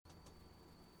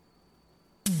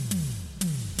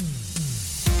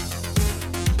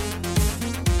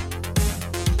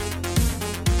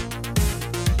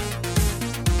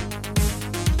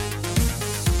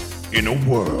In a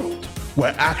world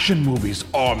where action movies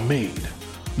are made,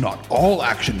 not all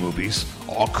action movies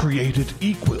are created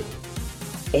equal.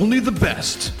 Only the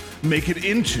best make it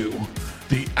into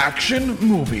the Action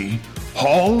Movie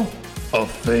Hall of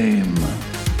Fame.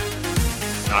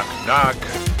 Knock, knock.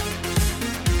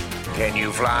 Can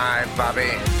you fly, Bobby?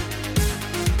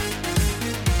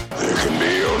 There can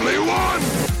be only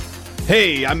one.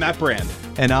 Hey, I'm Matt Brand.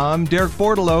 And I'm Derek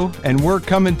Bordelot, and we're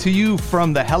coming to you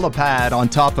from the helipad on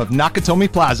top of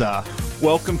Nakatomi Plaza.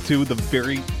 Welcome to the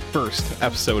very first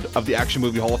episode of the Action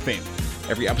Movie Hall of Fame.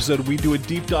 Every episode we do a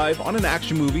deep dive on an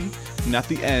action movie, and at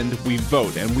the end we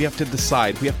vote, and we have to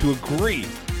decide, we have to agree,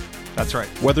 That's right,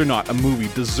 whether or not a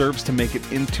movie deserves to make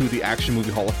it into the Action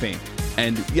Movie Hall of Fame.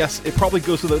 And yes, it probably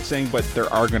goes without saying, but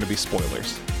there are going to be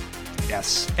spoilers.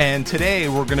 yes. And today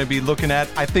we're going to be looking at,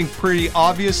 I think pretty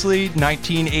obviously,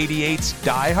 1988's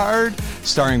Die Hard,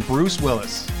 starring Bruce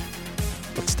Willis.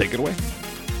 Let's take it away.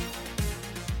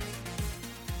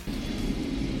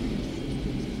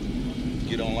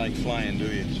 You don't like flying, do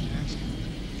you?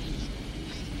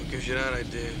 What gives you that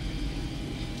idea?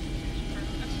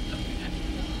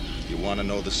 You want to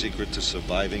know the secret to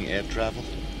surviving air travel?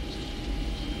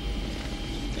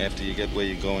 After you get where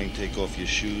you're going, take off your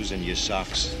shoes and your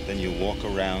socks. Then you walk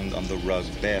around on the rug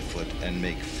barefoot and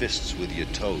make fists with your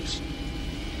toes.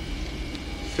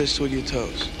 Fists with your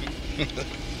toes.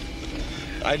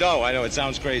 I know, it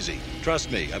sounds crazy.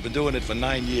 Trust me, I've been doing it for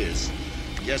 9 years.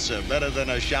 Yes, sir, better than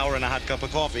a shower and a hot cup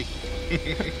of coffee.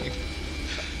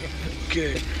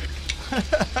 Okay.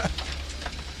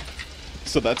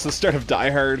 So that's the start of Die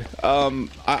Hard.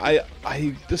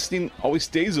 This scene always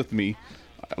stays with me.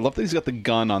 I love that he's got the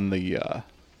gun on the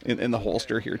in the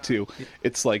holster here too.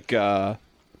 It's like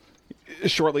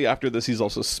shortly after this, he's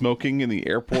also smoking in the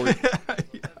airport.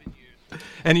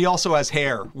 And he also has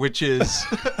hair, which is...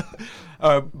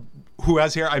 who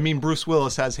has hair? I mean, Bruce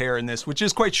Willis has hair in this, which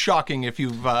is quite shocking if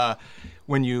you've... all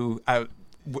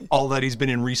that he's been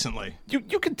in recently.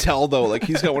 You can tell though, like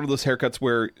he's got one of those haircuts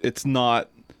where it's not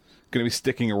going to be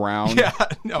sticking around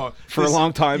for a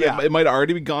long time. Yeah. It might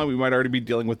already be gone. We might already be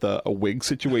dealing with a wig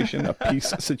situation, a piece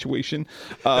situation.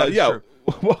 True.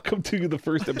 Welcome to the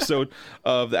first episode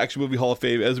of the Action Movie Hall of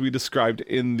Fame. As we described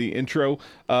in the intro,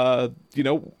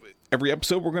 every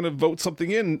episode we're going to vote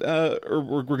something in, or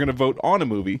we're going to vote on a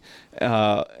movie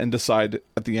and decide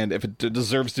at the end if it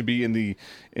deserves to be in the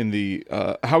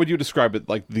how would you describe it?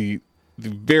 Like the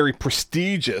very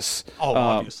prestigious.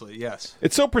 Obviously, yes.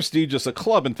 It's so prestigious a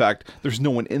club. In fact, there's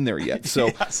no one in there yet. So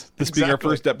Yes, this being our exactly.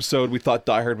 first episode, we thought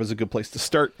Die Hard was a good place to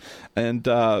start. And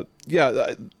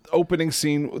opening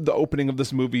scene, the opening of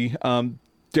this movie.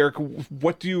 Derek,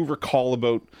 what do you recall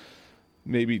about?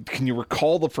 Maybe can you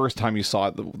recall the first time you saw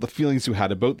it, the feelings you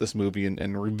had about this movie,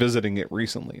 and revisiting it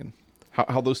recently, and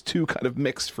how those two kind of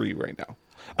mixed for you right now?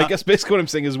 I guess basically what I'm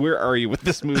saying is, where are you with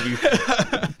this movie?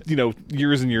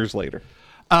 Years and years later.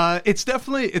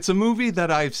 It's a movie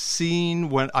that I've seen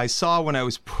when I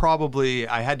was probably,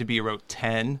 I had to be about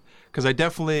 10, because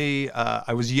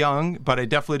I was young, but I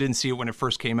definitely didn't see it when it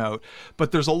first came out.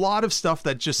 But there's a lot of stuff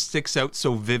that just sticks out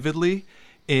so vividly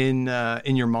in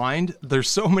your mind. There's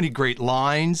so many great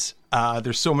lines.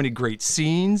 There's so many great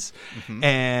scenes. Mm-hmm.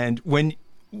 And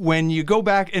when you go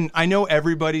back, and I know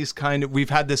everybody's we've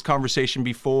had this conversation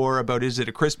before about, is it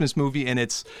a Christmas movie? And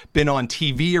it's been on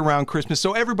TV around Christmas.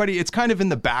 So everybody, it's kind of in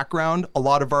the background a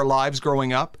lot of our lives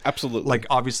growing up. Absolutely. Like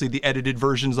obviously the edited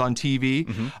versions on TV.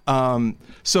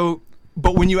 Mm-hmm.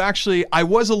 But when I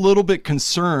was a little bit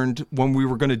concerned when we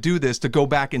were going to do this to go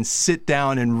back and sit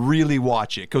down and really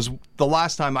watch it. Because the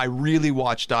last time I really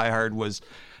watched Die Hard was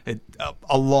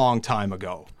a long time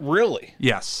ago. Really?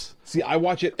 Yes. See, I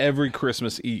watch it every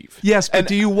Christmas Eve. Yes, but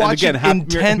do you watch it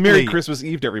intently? Merry Christmas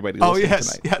Eve to everybody listening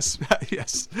tonight.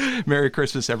 Yes. Merry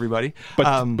Christmas, everybody.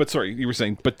 But sorry, you were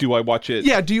saying, but do I watch it?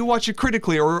 Yeah, do you watch it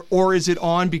critically, or is it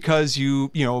on because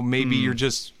maybe you're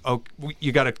just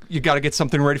you gotta get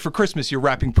something ready for Christmas? You're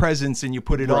wrapping presents and you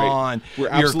put it on.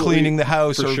 You're cleaning the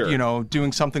house, or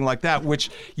doing something like that. Which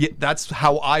that's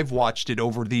how I've watched it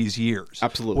over these years.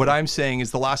 Absolutely. What I'm saying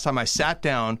is the last time I sat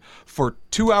down for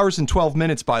 2 hours and 12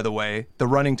 minutes, by the way, the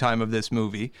running time of this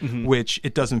movie, which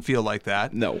it doesn't feel like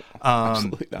that. No,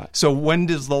 absolutely not. So when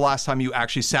is the last time you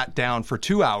actually sat down for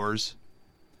 2 hours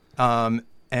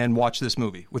and watched this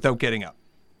movie without getting up?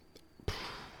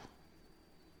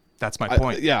 That's my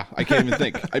point. I can't even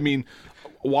think. I mean,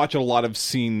 watching a lot of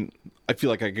scene, I feel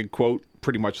like I could quote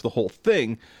pretty much the whole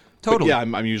thing, Totally. But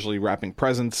yeah, I'm usually wrapping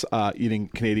presents, eating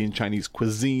Canadian Chinese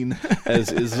cuisine,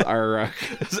 as is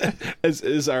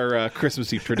our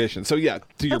Christmas Eve tradition. So yeah,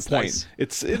 to your That's point, nice.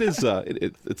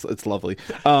 it's lovely.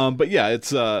 But yeah, it's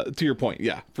to your point.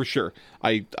 Yeah, for sure.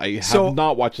 I have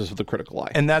not watched this with a critical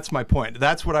eye. And that's my point.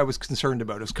 That's what I was concerned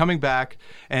about. It was coming back,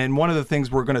 and one of the things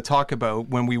we're going to talk about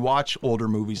when we watch older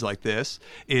movies like this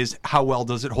is how well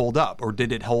does it hold up, or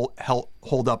did it hold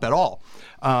up at all?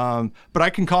 But I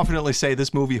can confidently say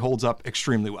this movie holds up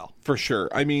extremely well. For sure.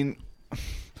 I mean,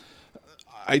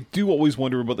 I do always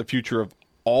wonder about the future of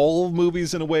all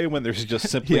movies in a way when there's just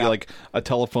simply Yeah. like a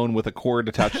telephone with a cord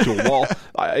attached to a wall.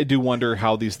 I do wonder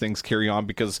how these things carry on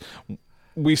because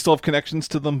we still have connections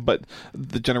to them, but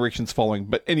the generations following.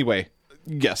 But anyway,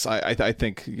 yes, I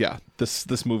think, yeah,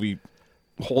 this movie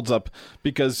holds up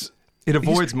because It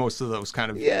avoids most of those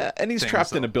kind of and he's things,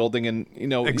 trapped in though. a building, and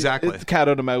Exactly. it's cat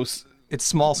out of mouse. It's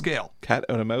small scale. Cat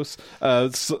out of mouse.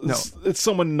 It's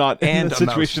someone not And in the a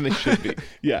situation mouse. they should be.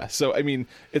 Yeah. So I mean,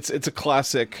 it's a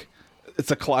classic. It's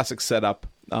a classic setup.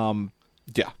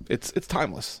 It's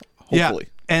timeless. Hopefully. Yeah.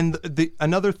 And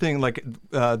another thing, like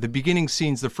the beginning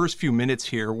scenes, the first few minutes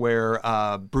here, where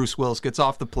Bruce Willis gets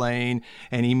off the plane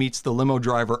and he meets the limo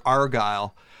driver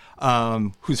Argyle,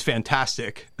 who's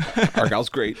fantastic. Argyle's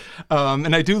great.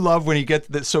 And I do love when he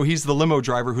gets so he's the limo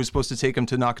driver who's supposed to take him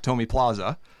to Nakatomi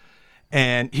Plaza,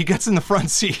 and he gets in the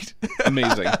front seat.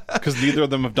 Amazing, because neither of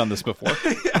them have done this before.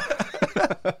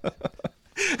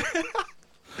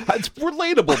 It's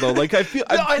relatable though. Like I'm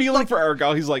feeling for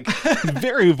Argyle. He's like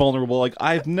very vulnerable. Like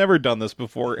I've never done this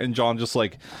before, and John just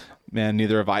like, man,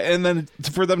 neither have I. And then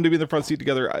for them to be in the front seat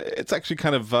together, it's actually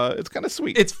kind of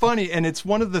sweet. It's funny, and it's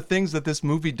one of the things that this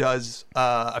movie does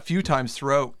a few times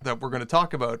throughout that we're going to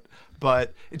talk about.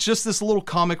 But it's just this little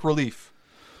comic relief,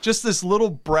 just this little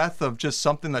breath of just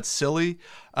something that's silly.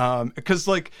 Because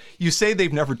like you say,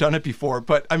 they've never done it before,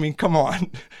 but I mean, come on,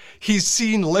 he's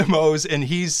seen limos, and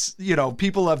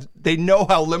they know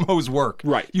how limos work.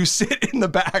 Right. You sit in the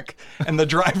back, and the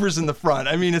driver's in the front.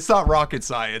 I mean, it's not rocket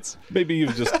science. Maybe he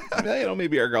was just,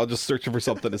 maybe Argyle just searching for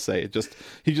something to say.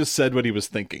 He just said what he was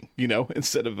thinking,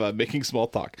 instead of making small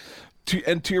talk.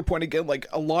 To your point again, like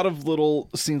a lot of little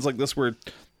scenes like this where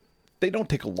they don't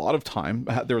take a lot of time,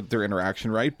 their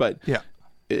interaction, right? But Yeah.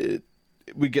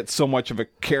 we get so much of a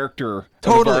character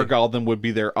Totally. of Argyle than would be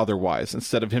there otherwise.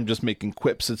 Instead of him just making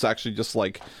quips, it's actually just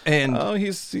like, And-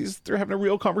 they're having a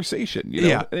real conversation,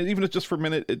 Yeah. And even if it's just for a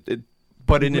minute,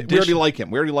 But in we already addition, like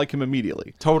him. We already like him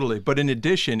immediately. Totally. But in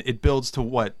addition, it builds to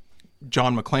what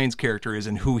John McClane's character is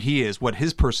and who he is, what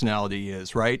his personality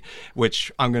is, right?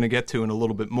 Which I'm going to get to in a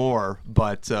little bit more,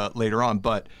 but later on.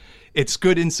 But it's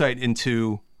good insight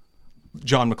into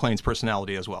John McClane's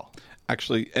personality as well.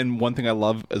 Actually, and one thing I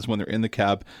love is when they're in the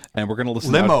cab, and we're going to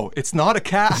listen Limo. It's not a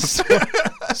cab.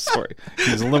 Sorry.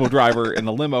 He's a limo driver in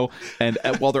the limo, and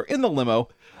while they're in the limo,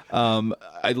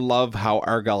 I love how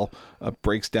Argyle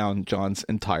breaks down John's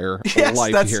entire Yes,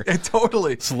 life that's here.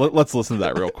 totally. So let's listen to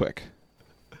that real quick.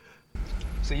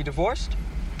 So you divorced?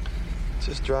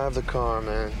 Just drive the car,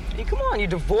 man. Hey, come on, you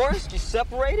divorced? You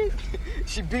separated?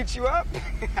 She beat you up?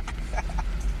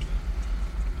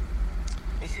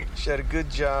 She had a good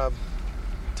job,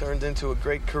 turned into a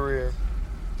great career.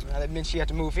 Now that meant she had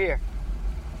to move here.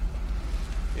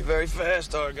 You're very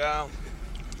fast, Argyle.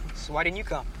 So why didn't you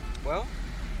come? Well,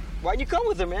 why'd you come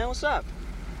with her, man? What's up?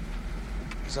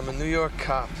 Because I'm a New York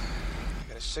cop.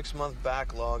 I got a 6-month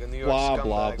backlog in New York Blah, scumbags.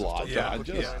 blah, will blah. still Yeah, try to put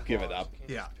just you behind give it bars. up. You can't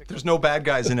Yeah. just pick There's up- no bad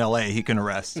guys in LA he can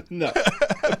arrest. No.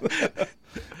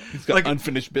 He's got Like-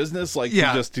 unfinished business. Like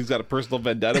Yeah. he's got a personal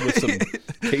vendetta with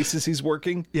some cases he's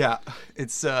working. Yeah.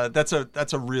 It's that's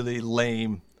a really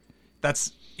lame.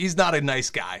 He's not a nice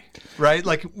guy, right?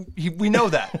 Like we know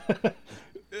that.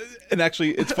 And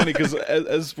actually, it's funny because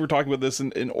as we're talking about this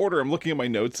in order, I'm looking at my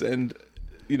notes, and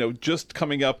just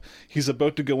coming up, he's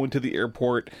about to go into the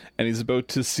airport, and he's about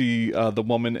to see the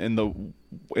woman in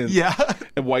Yeah.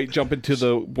 in white jump into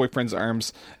the boyfriend's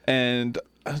arms, and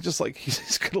I was just like,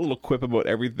 he's got a little quip about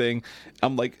everything.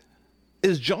 I'm like,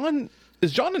 is John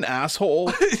an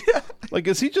asshole? Like,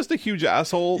 is he just a huge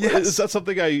asshole? Yes. Is that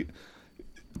something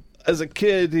as a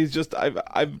kid,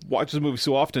 I've watched this movie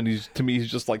so often. He's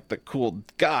just like the cool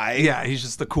guy. Yeah, he's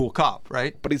just the cool cop,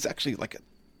 right? But he's actually like a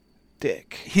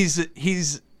dick. He's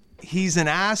an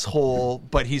asshole,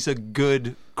 but he's a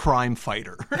good crime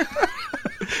fighter.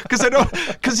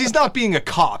 Because he's not being a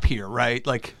cop here, right?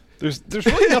 Like, There's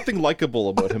really nothing likable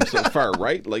about him so far,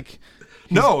 right? Like,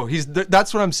 no,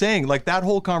 that's what I'm saying. Like, that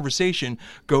whole conversation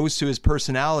goes to his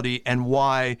personality and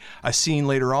why a scene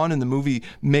later on in the movie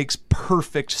makes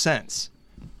perfect sense.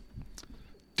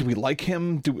 do we like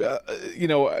him?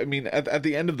 I mean, at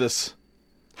the end of this,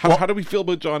 how do we feel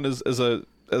about John as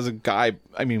a guy?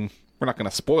 I mean, we're not going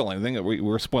to spoil anything.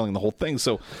 We're spoiling the whole thing.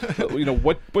 So,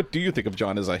 what do you think of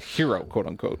John as a hero, quote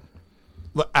unquote?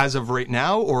 As of right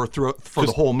now, or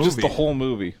the whole movie? Just the whole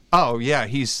movie. Oh yeah,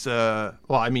 he's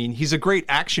he's a great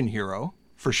action hero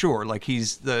for sure. Like he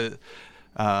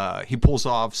pulls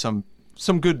off some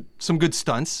good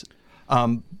stunts,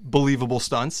 believable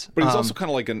stunts. But he's also kind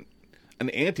of like an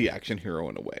anti-action hero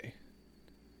in a way,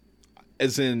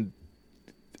 as in,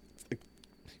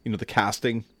 the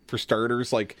casting for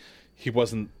starters. Like he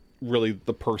wasn't really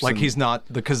the person. Like he's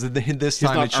not, because this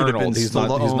time it should have been he's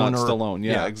Stallone. He's not Stallone.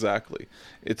 Yeah, exactly.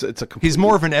 It's a complete. He's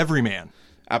more of an everyman.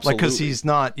 Absolutely. Because he's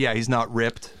not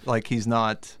ripped. Like he's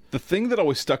not. The thing that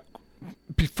always stuck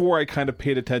before I kind of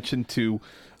paid attention to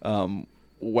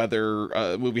whether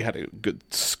a movie had a good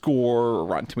score or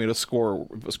Rotten Tomatoes score, or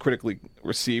was critically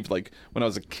received. Like when I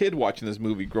was a kid watching this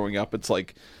movie growing up, it's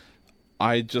like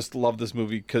I just loved this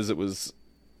movie because it was.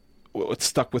 What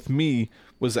stuck with me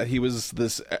was that he was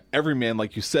this everyman,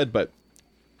 like you said, but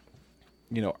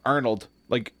Arnold,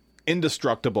 like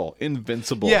indestructible,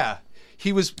 invincible. Yeah,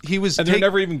 he was, and they're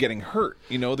never even getting hurt.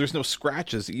 There's no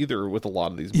scratches either with a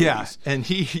lot of these movies. Yeah, and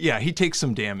he takes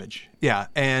some damage. Yeah,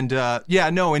 and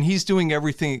and he's doing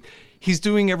everything. He's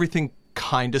doing everything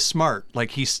kind of smart.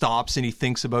 Like he stops and he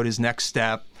thinks about his next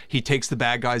step. He takes the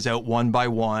bad guys out one by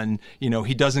one.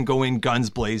 He doesn't go in guns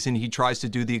blazing. He tries to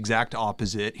do the exact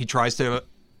opposite. He tries to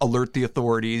alert the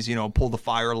authorities, pull the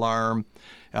fire alarm,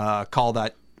 call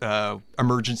that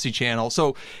emergency channel.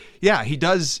 So, yeah, he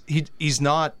does. He's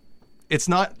not. It's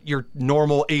not your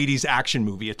normal 80s action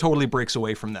movie. It totally breaks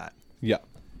away from that. Yeah,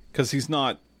 because he's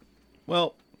not.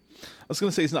 Well, I was going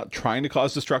to say he's not trying to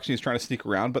cause destruction. He's trying to sneak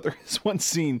around. But there is one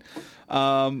scene.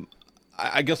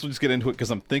 I guess we'll just get into it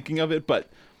because I'm thinking of it, but.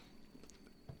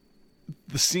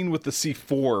 The scene with the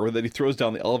C4 that he throws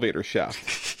down the elevator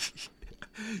shaft.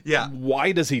 Yeah.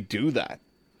 Why does he do that?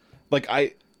 Like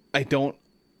I don't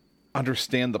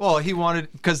understand the. Well, he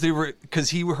wanted because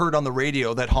he heard on the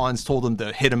radio that Hans told him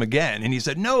to hit him again, and he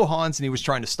said no, Hans, and he was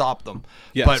trying to stop them.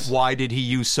 Yes. But why did he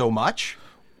use so much?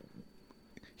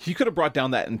 He could have brought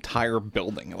down that entire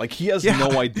building. Like he has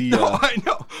no idea. No, I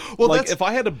know. Well, like if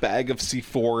I had a bag of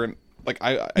C4 and. Like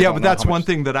I but that's one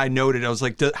thing that I noted. I was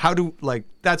like,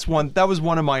 that was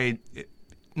one of my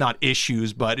not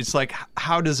issues, but it's like,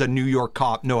 how does a New York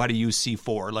cop know how to use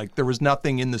C4? Like there was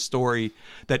nothing in the story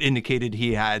that indicated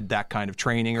he had that kind of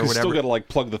training or whatever. Still got to like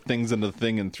plug the things into the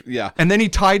thing and And then he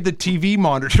tied the TV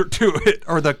monitor to it,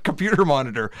 or the computer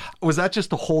monitor. Was that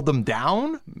just to hold them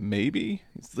down? Maybe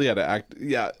he had to act.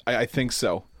 Yeah, I think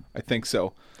so.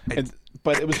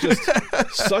 But it was just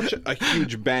such a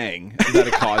huge bang that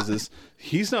it causes.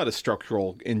 He's not a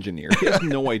structural engineer. He has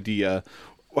no idea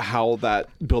how that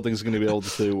building's going to be able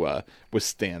to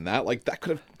withstand that. Like that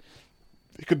could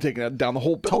have taken down the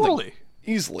whole building.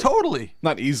 Easily.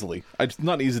 Not easily. It's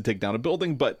not easy to take down a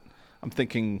building, but I'm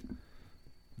thinking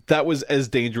that was as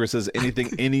dangerous as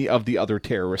anything any of the other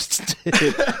terrorists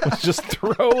did. Was just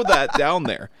throw that down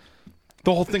there.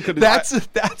 The whole thing could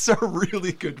have... That's a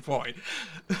really good point.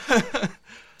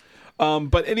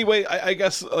 But anyway, I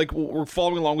guess like we're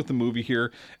following along with the movie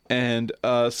here, and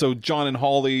so John and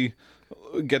Holly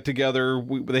get together.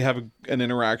 They have an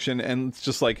interaction, and it's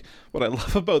just like what I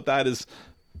love about that is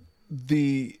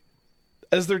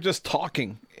as they're just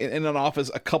talking in an office,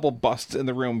 a couple busts in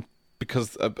the room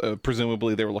because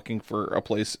presumably they were looking for a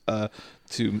place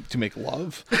to make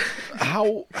love.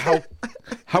 How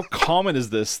common is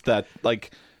this that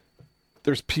like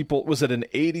there's people? Was it an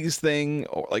 80s thing,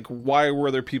 or like why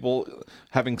were there people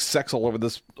having sex all over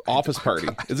this office party?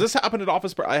 Does this happen at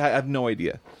office parties? I have no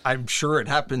idea. I'm sure it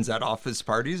happens at office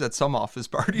parties, at some office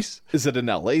parties. Is it an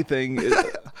LA thing?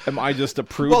 Am I just a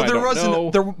prude?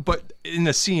 Well, but in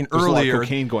a scene There's earlier, a lot of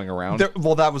cocaine going around. That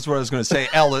was what I was going to say.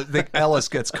 Ellis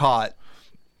gets caught,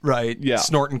 right? Yeah,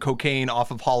 snorting cocaine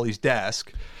off of Holly's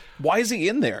desk. Why is he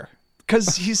in there?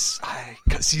 Because he's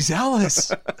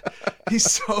Ellis.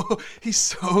 he's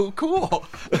so cool.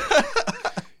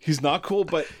 He's not cool,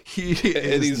 but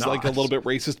he's not. Like a little bit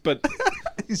racist. But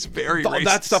he's very racist.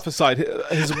 That stuff aside,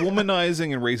 his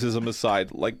womanizing and racism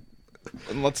aside, like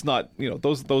let's not,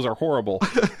 those are horrible.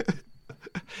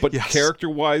 But yes,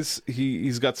 character-wise,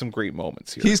 he's got some great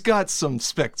moments here. He's got some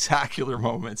spectacular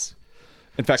moments.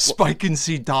 In fact, Spike and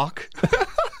see Doc.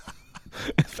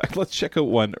 In fact, let's check out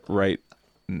one right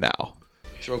now.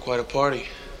 You throw quite a party.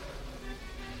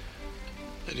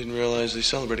 I didn't realize they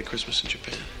celebrated Christmas in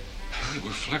Japan.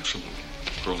 We're flexible.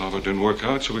 Pearl Harbor didn't work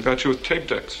out, so we got you with tape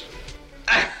decks.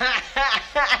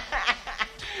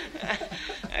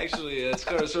 Actually, it's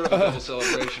sort of a double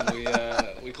celebration.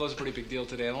 We closed a pretty big deal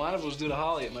today, and a lot of it was due to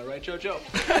Holly. Am I right, JoJo?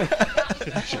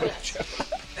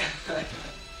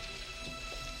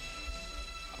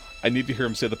 I need to hear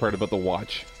him say the part about the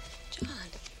watch. John.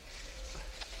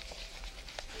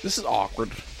 This is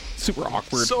awkward. Super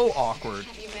awkward. So awkward.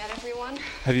 Have you met everyone?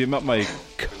 Have you met my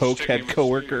cokehead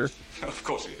coworker Of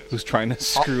course he is. who's trying to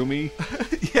screw me?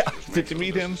 Yeah. Did you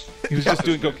meet him? He was just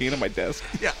doing cocaine on my desk.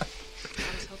 Yeah. I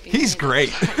was hoping He's you-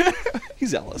 great.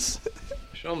 He's Ellis.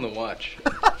 Show him the watch.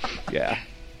 Yeah.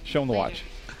 Show him the watch.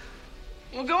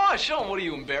 Well, go on, show him. What are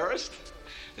you, embarrassed?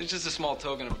 It's just a small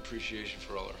token of appreciation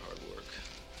for all our hard work.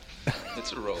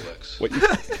 It's a Rolex. What you...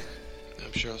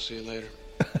 I'm sure I'll see you later.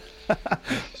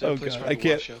 Oh, God. I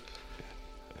can't...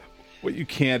 What you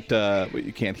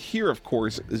can't hear, of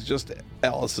course, is just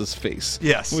Alice's face.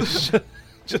 Yes. Which is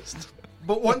just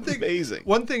But one thing, amazing.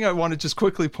 One thing I want to just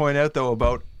quickly point out, though,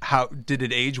 about how did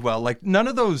it age well? Like, none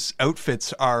of those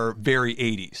outfits are very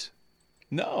 80s.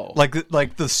 No.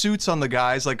 Like the suits on the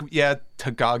guys, like, yeah,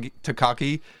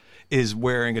 Takagi is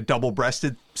wearing a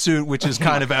double-breasted suit, which is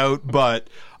kind of out, but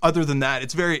other than that,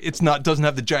 doesn't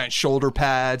have the giant shoulder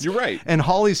pads. You're right. And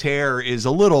Holly's hair is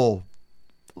a little...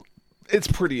 It's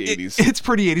pretty 80s. It's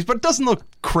pretty 80s, but it doesn't look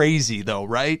crazy, though,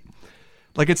 right?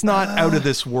 Like, it's not out of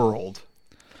this world.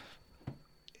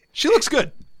 She looks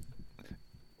good.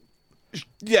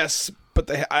 Yes,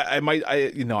 but I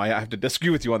have to disagree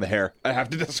with you on the hair. I have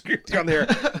to disagree with you on the hair.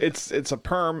 It's a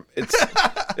perm. It's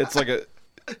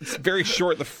very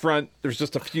short in the front. There's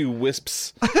just a few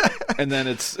wisps, and then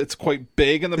it's quite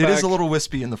big in the back. It is a little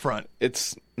wispy in the front.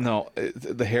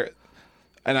 The hair,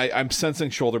 and I'm sensing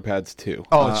shoulder pads too.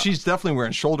 Oh, she's definitely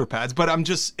wearing shoulder pads, but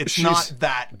it's not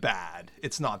that bad.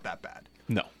 It's not that bad.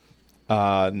 No.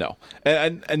 No.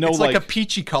 And no, it's like a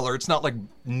peachy color. It's not like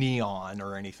neon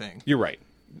or anything. You're right.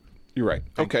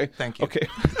 Okay. Thank you. Okay.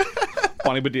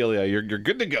 Bonnie Bedelia, you're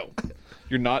good to go.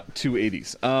 You're not too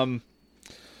 80s.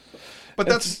 But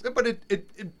it's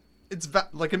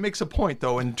like, it makes a point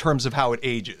though in terms of how it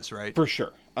ages, right? For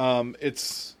sure.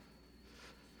 It's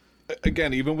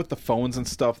again, even with the phones and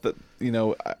stuff that,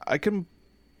 I can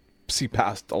see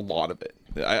past a lot of it.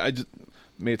 I just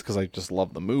maybe it's because I just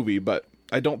love the movie, but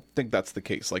I don't think that's the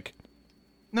case. Like,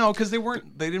 no, because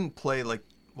they didn't play like,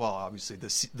 well, obviously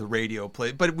the radio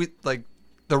played, but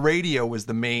the radio was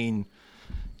the main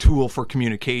tool for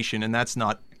communication, and that's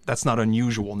not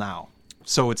unusual now.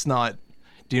 So it's not.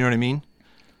 Do you know what I mean?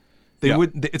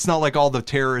 It's not like all the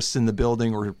terrorists in the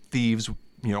building or thieves,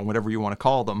 whatever you want to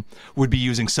call them, would be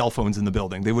using cell phones in the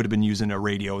building. They would have been using a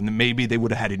radio, and maybe they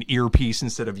would have had an earpiece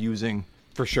instead of using.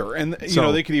 For sure, and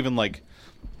they could even I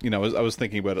was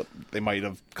thinking about it. They might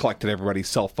have collected everybody's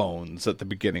cell phones at the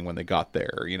beginning when they got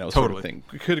there, sort of thing.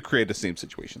 We could have created the same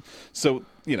situation. So,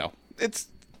 it's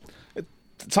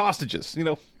hostages.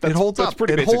 It holds up.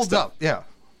 Pretty it basic holds stuff. up. Yeah.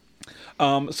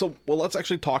 Let's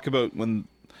actually talk about when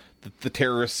the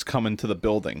terrorists come into the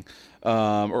building,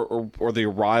 or the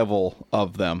arrival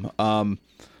of them.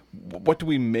 What do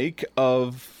we make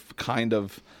of kind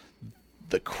of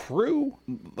the crew?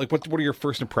 Like, what are your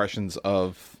first impressions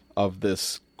of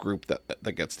this group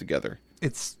that gets together?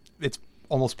 It's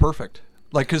almost perfect.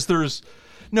 Like, because the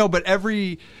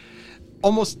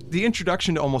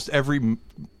introduction to almost every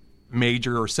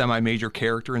major or semi-major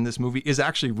character in this movie is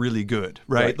actually really good,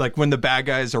 right? Like, when the bad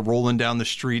guys are rolling down the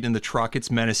street in the truck,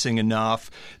 it's menacing enough.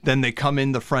 Then they come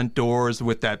in the front doors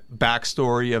with that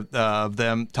backstory of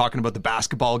them talking about the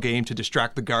basketball game to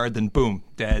distract the guard. Then boom,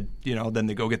 dead. Then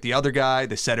they go get the other guy.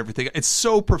 They set everything. It's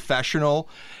so professional,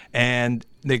 and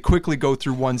they quickly go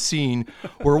through one scene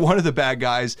where one of the bad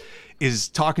guys is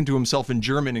talking to himself in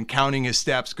German and counting his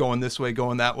steps, going this way,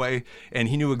 going that way, and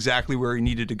he knew exactly where he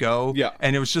needed to go. Yeah.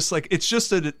 And it was just like, it's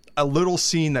just a little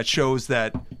scene that shows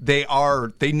that they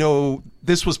know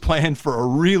this was planned for a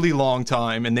really long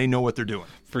time, and they know what they're doing.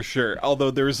 For sure. Although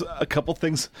there's a couple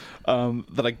things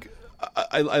that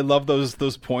I love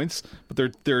those points,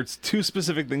 but there's two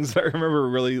specific things that I remember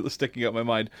really sticking out in my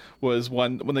mind. Was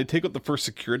one, when they take out the first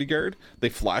security guard, they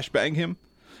flashbang him.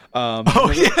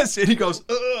 Yes, and he goes,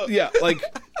 ugh. Yeah, like,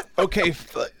 okay,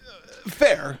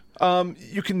 fair.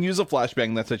 You can use a flashbang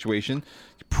in that situation.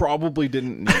 You probably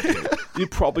didn't need to. You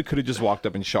probably could have just walked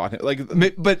up and shot him.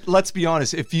 But let's be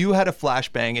honest, if you had a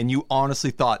flashbang and you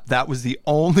honestly thought that was the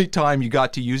only time you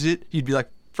got to use it, you'd be like,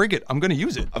 frig it, I'm going to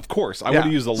use it. Of course, I would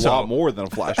have used a lot more than a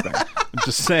flashbang. I'm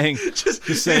just saying.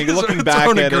 Just saying. Looking back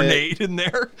throwing at a grenade in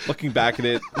there. Looking back at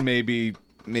it, maybe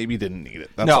maybe didn't need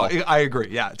it. That's No, all. I agree.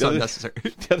 Yeah, it's unnecessary.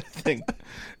 The other thing,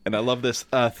 and I love this,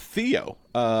 Theo,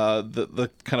 the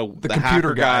kind of The the computer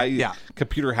hacker guy, yeah.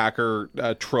 computer hacker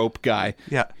trope guy.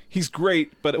 Yeah. He's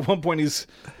great, but at one point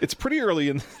it's pretty early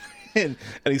in, and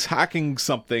he's hacking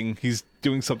something. He's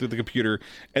doing something with the computer,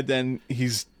 and then he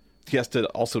has to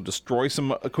also destroy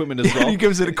some equipment as well. He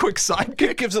gives it a quick side He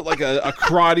kick. gives it like a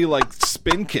karate like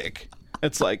spin kick.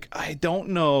 It's like, I don't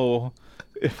know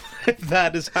if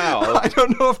that is how I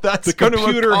don't know if that's the going to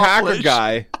computer hacker accomplish.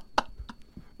 guy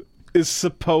is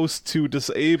supposed to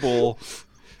disable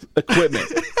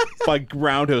equipment by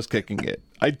roundhouse kicking it.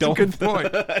 I don't. Good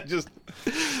point.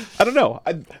 I don't know.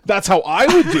 That's how I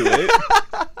would do it,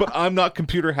 but I'm not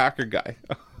computer hacker guy.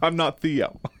 I'm not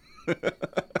Theo.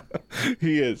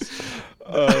 He is.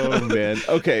 Oh man.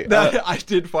 Okay. I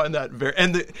did find that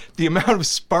and the amount of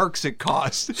sparks it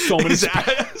cost So many is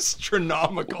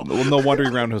astronomical. Well, no wonder he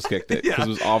roundhouse kicked it because it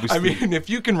was obviously. I mean, if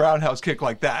you can roundhouse kick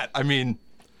like that, I mean,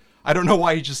 I don't know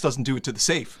why he just doesn't do it to the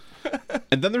safe.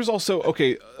 And then there's also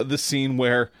the scene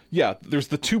where there's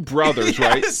the two brothers,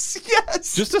 right? Yes.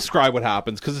 Just describe what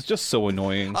happens because it's just so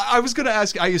annoying. I was going to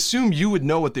ask. I assume you would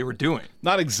know what they were doing.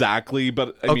 Not exactly,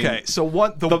 but I mean, so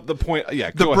what the point?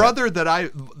 Yeah, the go brother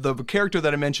ahead. the character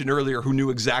that I mentioned earlier, who knew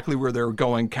exactly where they were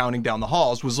going, counting down the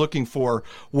halls, was looking for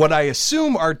what I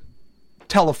assume are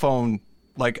telephone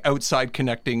outside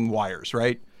connecting wires.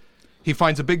 Right? He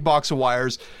finds a big box of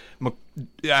wires.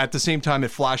 At the same time,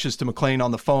 it flashes to McClane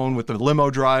on the phone with the limo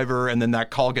driver, and then that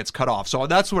call gets cut off. So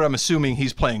that's what I'm assuming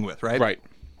he's playing with, right? Right.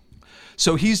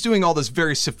 So he's doing all this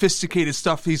very sophisticated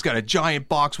stuff. He's got a giant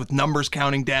box with numbers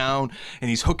counting down, and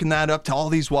he's hooking that up to all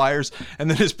these wires. And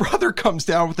then his brother comes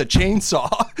down with a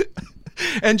chainsaw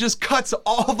and just cuts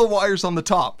all the wires on the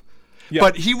top. Yeah.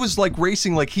 But he was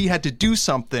racing, he had to do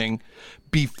something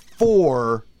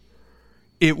before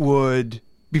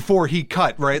before he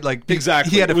cut, right?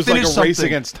 Exactly. He had to it was finish like a race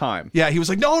something. against time. Yeah, he was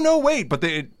like, no, wait. But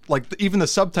they even the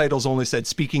subtitles only said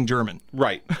speaking German.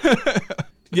 Right.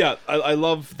 Yeah, I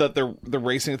love that they're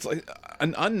racing. It's like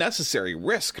an unnecessary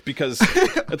risk because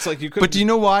it's like you could. But do you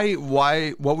know why?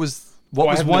 What was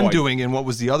one doing and what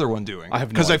was the other one doing? I have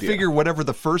no because I idea. figure whatever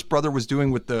the first brother was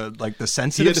doing with the he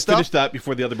sensitive had to stuff. finish that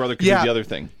before the other brother could do the other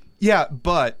thing. Yeah,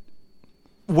 but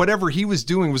whatever he was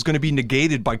doing was going to be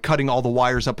negated by cutting all the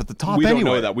wires up at the top. We don't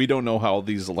anyway. know that. We don't know how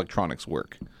these electronics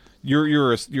work.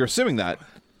 You're assuming that.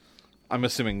 I'm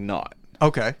assuming not.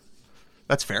 Okay,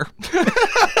 that's fair.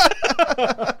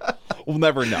 We'll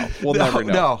never know. We'll never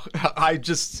know. No,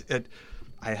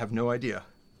 I have no idea.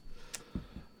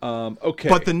 Okay.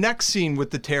 But the next scene with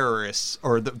the terrorists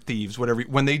or the thieves, whatever,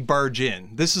 when they barge in,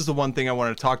 this is the one thing I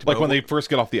wanted to talk about. Like when they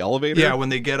first get off the elevator? Yeah, when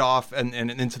they get off and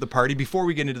into the party. Before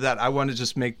we get into that, I want to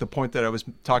just make the point that I was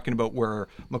talking about where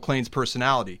McClane's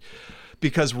personality.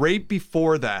 Because right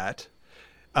before that,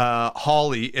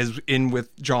 Holly is in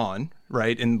with John,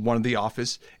 right, in one of the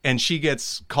office, and she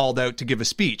gets called out to give a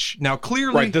speech. Now,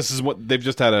 clearly... Right, this is what... They've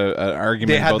just had an argument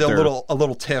they had about a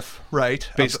little tiff, right?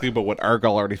 Basically about what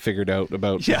Argyle already figured out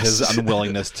about his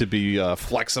unwillingness to be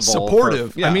flexible.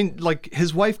 Supportive. I mean,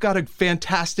 his wife got a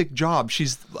fantastic job.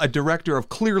 She's a director of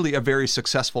clearly a very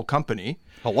successful company.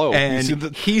 Hello.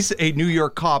 And he's a New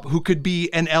York cop who could be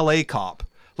an LA cop.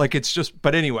 It's just,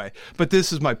 but anyway, but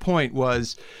this is my point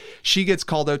was she gets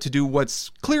called out to do what's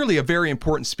clearly a very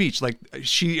important speech.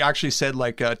 She actually said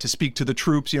to speak to the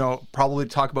troops, probably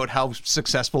talk about how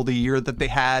successful the year that they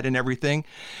had and everything.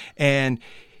 And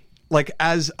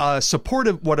as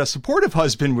what a supportive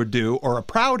husband would do, or a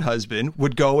proud husband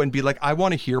would go and be like, I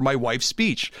want to hear my wife's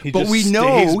speech. But we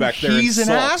know he's an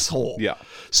asshole. Yeah.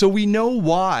 So we know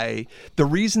why the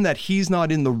reason that he's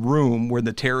not in the room where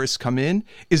the terrorists come in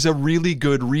is a really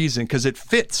good reason because it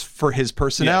fits for his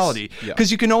personality.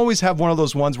 Because you can always have one of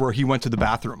those ones where he went to the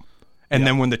bathroom. And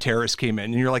then when the terrorists came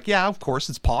in and you're like, yeah, of course,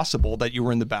 it's possible that you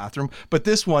were in the bathroom. But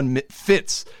this one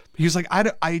fits. He's like,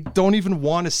 I don't even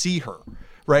want to see her.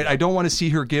 Right. I don't want to see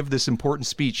her give this important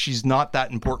speech. She's not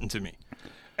that important to me.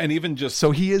 And even just...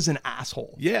 So he is an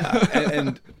asshole. Yeah.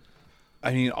 and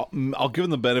I mean, I'll give him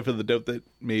the benefit of the doubt that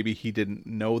maybe he didn't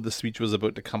know the speech was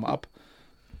about to come up.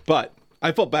 But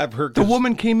I felt bad for her. The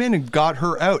woman came in and got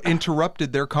her out,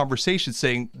 interrupted their conversation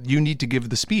saying, you need to give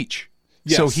the speech.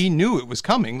 Yes. So he knew it was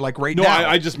coming, now. No,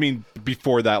 I just mean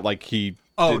before that, he...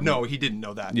 Oh, no, he didn't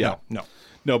know that. Yeah. No.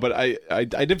 No, but I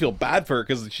did feel bad for her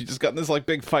because she just got in this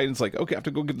big fight and it's like, okay, I have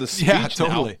to go give this speech. Yeah,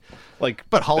 totally. Now.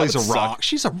 But Holly's a suck. rock.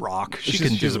 She's a rock.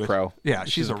 She's a pro. Yeah,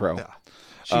 she's a pro. Yeah.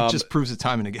 She just proves it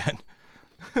time and again.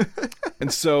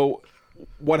 And so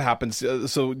what happens?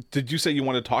 So did you say you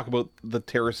want to talk about the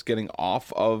terrorists getting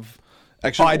off of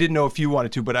Actually, I didn't know if you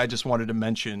wanted to, but I just wanted to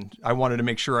mention. I wanted to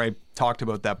make sure I talked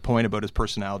about that point about his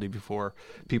personality before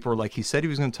people were like, he said he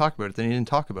was going to talk about it, then he didn't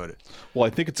talk about it. Well,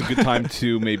 I think it's a good time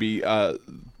to maybe, the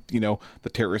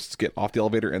terrorists get off the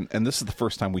elevator, and this is the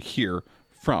first time we hear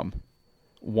from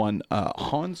one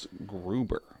Hans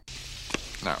Gruber.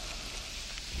 Now,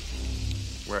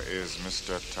 where is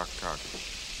Mr.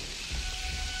 Takagi?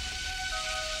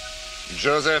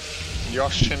 Joseph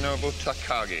Yoshinobu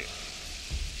Takagi.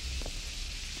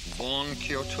 Born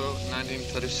Kyoto,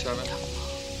 1937.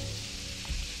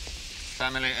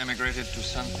 Family emigrated to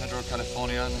San Pedro,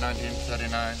 California,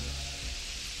 1939.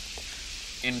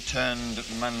 Interned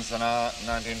Manzanar,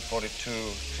 1942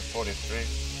 to 43.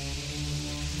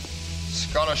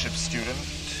 Scholarship student,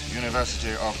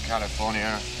 University of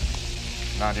California,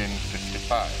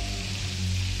 1955.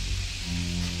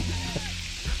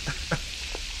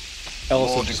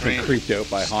 Ellis has just been creeped out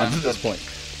by Hans at this point.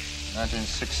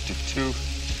 1962.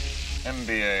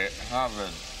 MBA, Harvard,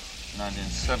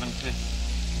 1970.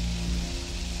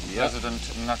 President,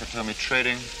 Nakatomi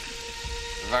Trading.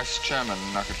 Vice Chairman,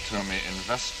 Nakatomi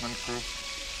Investment Group.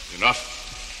 Enough.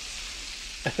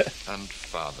 And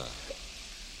father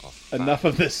of five. Enough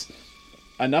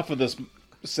of this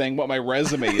saying what my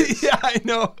resume is. Yeah, I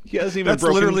know. He hasn't even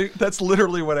That's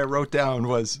literally what I wrote down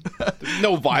was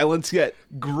no violence yet.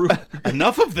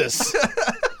 Enough of this.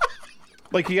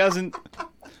 Like he hasn't.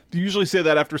 Do you usually say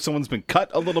that after someone's been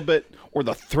cut a little bit or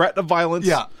the threat of violence?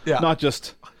 Yeah. Not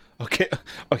just. Okay.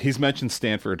 Oh, he's mentioned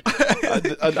Stanford.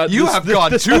 You have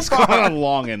gone too has far. gone on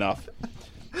long enough.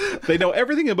 They know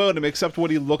everything about him except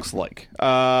what he looks like,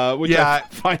 which I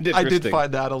find interesting. I did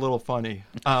find that a little funny.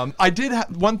 I did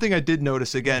one thing I did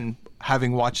notice, again,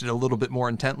 having watched it a little bit more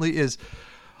intently, is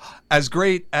as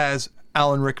great as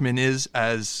Alan Rickman is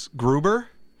as Gruber,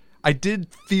 I did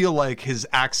feel like his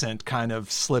accent kind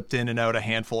of slipped in and out a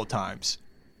handful of times.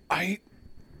 I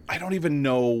don't even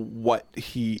know what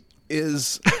he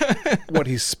is, what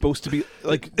he's supposed to be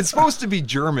like. It's supposed to be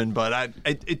German, but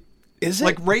is it?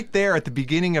 Like right there at the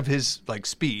beginning of his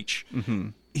speech,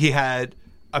 he had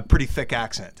a pretty thick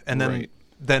accent, and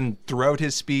then throughout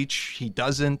his speech he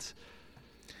doesn't.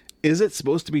 Is it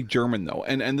supposed to be German though?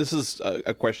 And this is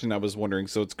a question I was wondering.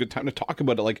 So it's a good time to talk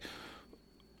about it. Like,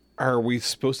 are we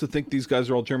supposed to think these guys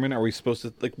are all German? Are we supposed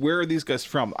to where are these guys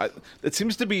from? It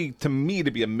seems to me to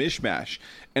be a mishmash.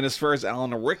 And as far as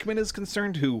Alan Rickman is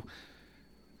concerned,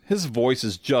 his voice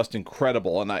is just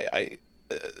incredible. And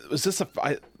this is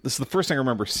the first thing I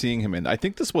remember seeing him in. I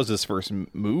think this was his first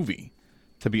movie,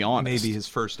 to be honest. Maybe his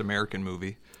first American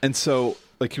movie. And so,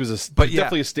 he was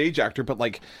definitely a stage actor,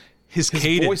 but his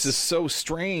voice is so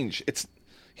strange.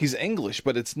 He's English,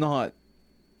 but it's not.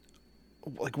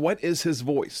 What is his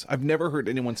voice? I've never heard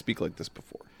anyone speak like this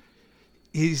before.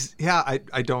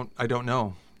 I don't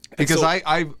know. Because so,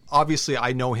 I obviously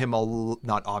I know him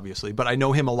not obviously, but I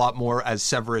know him a lot more as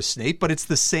Severus Snape, but it's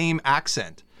the same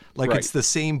accent. It's the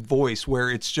same voice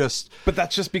where it's just. But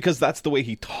that's just because that's the way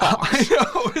he talks. I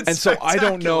know. And so I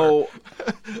don't know.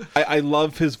 I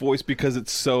love his voice because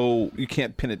it's so you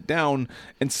can't pin it down,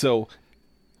 and so.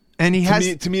 And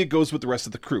to me, it goes with the rest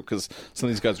of the crew because some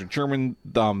of these guys are German.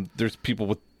 There's people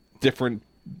with different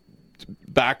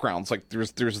backgrounds.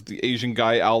 There's the Asian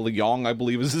guy Al Leong, I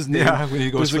believe is his name. Yeah, when he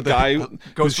goes there's for a guy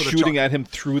who's shooting at him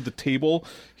through the table.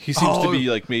 He seems to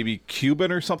be maybe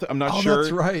Cuban or something. I'm not sure.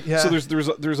 That's right. Yeah. So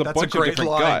there's a bunch of different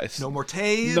guys. No more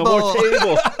table. No more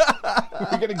table.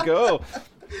 We're gonna go.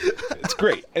 It's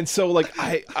great. And so what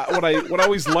I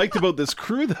always liked about this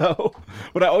crew though,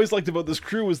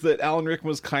 was that Alan Rickman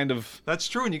was kind of. That's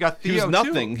true. And you got Theo he was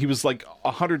nothing. too. He was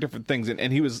 100 different things,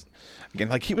 and he was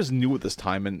again he was new at this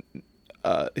time, and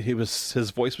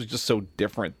his voice was just so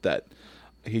different that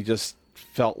he just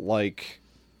felt like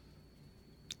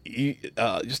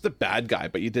just a bad guy,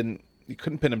 but you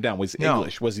couldn't pin him down. Was he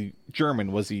English? Was he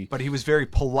German? Was he? But he was very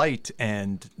polite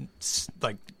and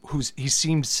he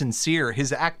seemed sincere.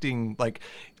 His acting, like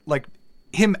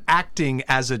him acting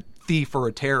as a thief or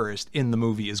a terrorist in the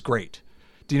movie is great.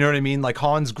 Do you know what I mean? Like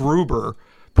Hans Gruber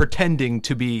pretending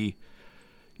to be,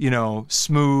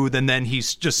 smooth, and then he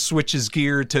just switches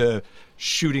gear to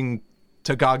shooting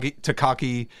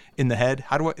Takagi in the head.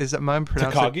 Is that my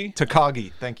pronunciation?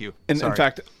 Takagi. Thank you. And in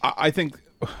fact, I think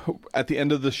at the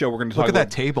end of the show we're going to talk about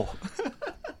that table.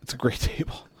 It's a great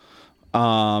table.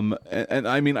 And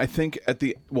I mean, I think at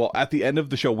the end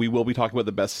of the show we will be talking about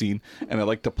the best scene, and I'd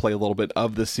like to play a little bit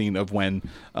of the scene of when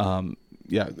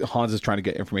Hans is trying to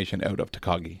get information out of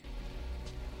Takagi.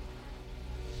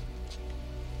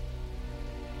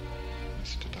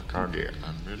 Mr. Takagi,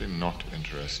 I'm really not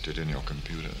interested in your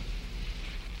computer.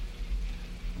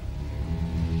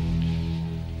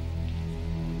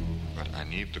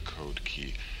 need the code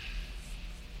key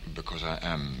because I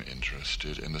am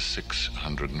interested in the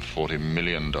 $640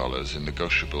 million in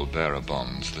negotiable bearer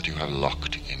bonds that you have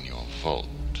locked in your vault.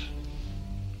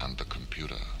 And the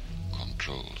computer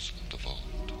controls the vault.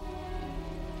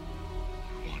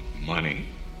 You want money?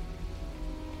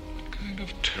 What kind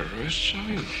of terrorists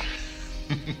are you?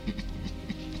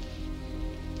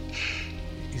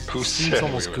 He seems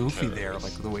almost goofy there,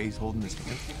 like the way he's holding his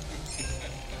hand.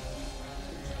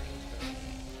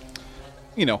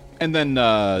 You know, and then,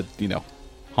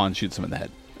 Han shoots him in the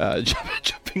head.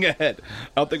 Jumping ahead.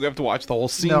 I don't think we have to watch the whole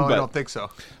scene. No, but, I don't think so.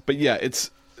 But yeah,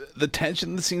 the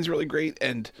tension in the scene's really great.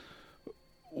 And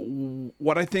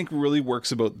what I think really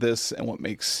works about this and what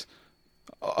makes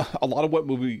a lot of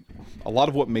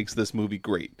what makes this movie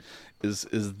great is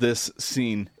this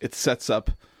scene. It sets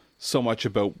up so much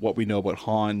about what we know about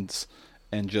Hans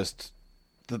and just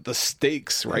the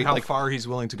stakes, right? And how like, far he's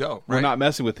willing to go. We're Right? not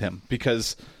messing with him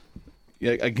because,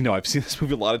 I've seen this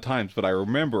movie a lot of times, but I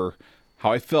remember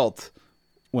how I felt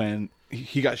when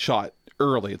he got shot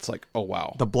early. It's like, oh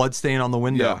wow, The blood stain on the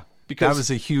window. Yeah, because that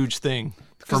was a huge thing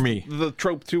for me. The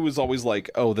trope too was always like,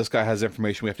 oh, this guy has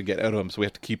information we have to get out of him, so we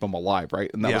have to keep him alive,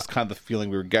 right? And that was kind of the feeling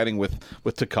we were getting with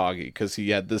Takagi, because he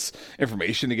had this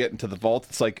information to get into the vault.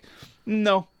 It's like,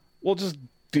 no, we'll just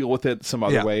deal with it some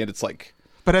other way. And it's like,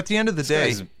 but at the end of the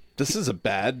day, this is a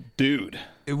bad dude.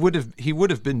 He would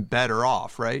have been better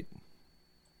off, right?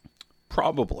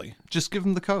 Probably. Just give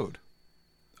him the code.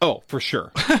 Oh, for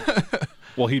sure.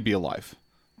 Well, he'd be alive.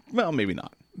 Well, maybe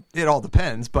not. It all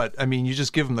depends, but I mean, you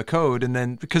just give them the code, and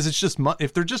then because it's just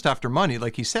if they're just after money,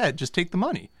 like he said, just take the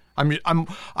money.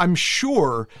 I'm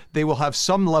sure they will have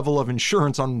some level of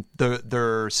insurance on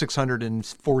their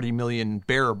 640 million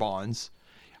bearer bonds.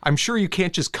 I'm sure you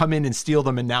can't just come in and steal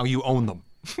them and now you own them.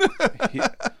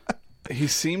 He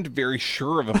seemed very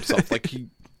sure of himself, like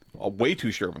way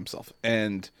too sure of himself.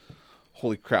 And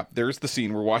holy crap, there's the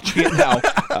scene, we're watching it now.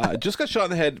 Just got shot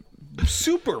in the head.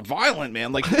 Super violent,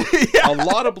 man. Like a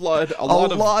lot of blood, a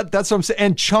lot. That's what I'm saying.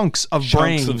 And chunks of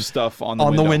brain of stuff on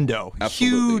the window.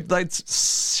 Absolutely. Huge, like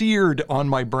seared on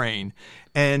my brain.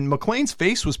 And McClane's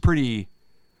face was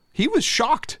he was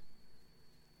shocked.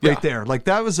 Right there. Like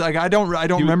that was like I don't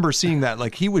remember seeing that.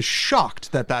 Like he was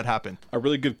shocked that happened. A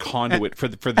really good conduit for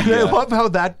the And I love how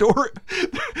that door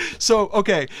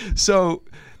So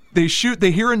they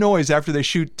hear a noise after they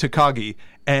shoot Takagi,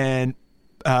 and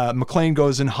McClane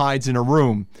goes and hides in a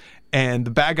room, and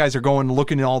the bad guys are going and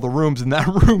looking in all the rooms, and that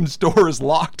room's door is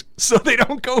locked, so they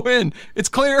don't go in. It's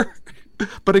clear,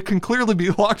 but it can clearly be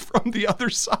locked from the other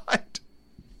side.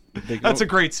 That's a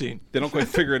great scene. They don't quite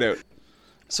figure it out.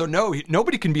 So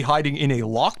nobody can be hiding in a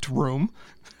locked room.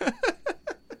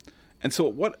 And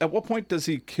so at what point does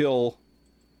he kill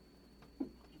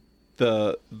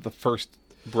the first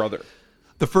brother?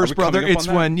 The first brother, it's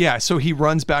when, so he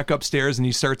runs back upstairs and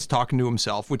he starts talking to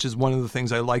himself, which is one of the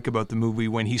things I like about the movie,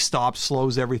 when he stops,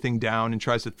 slows everything down, and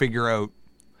tries to figure out.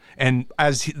 And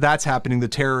as that's happening, the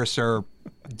terrorists are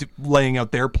laying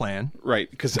out their plan.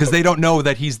 Right. Because they don't know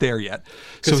that he's there yet.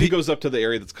 So he goes up to the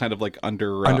area that's kind of like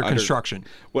under construction.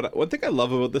 One thing I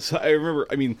love about this, I remember,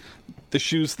 the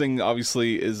shoes thing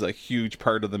obviously is a huge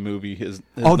part of the movie.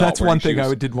 That's one thing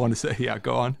I did want to say. Yeah,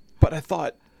 go on. But I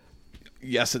thought,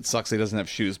 yes, it sucks he doesn't have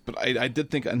shoes, but I did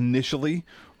think initially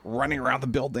running around the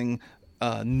building,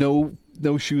 no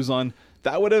shoes on,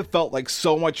 that would have felt like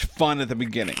so much fun at the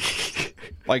beginning.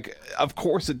 Like, of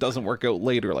course it doesn't work out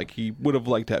later. Like, he would have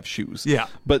liked to have shoes. Yeah.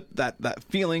 But that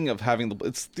feeling of having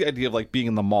it's the idea of like being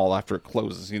in the mall after it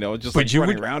closes, just like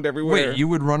running around everywhere. Wait, you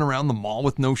would run around the mall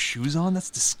with no shoes on? That's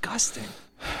disgusting.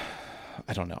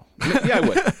 I don't know. Yeah,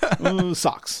 I would.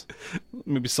 Socks.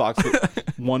 Maybe socks, but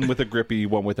one with a grippy,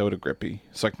 one without a grippy,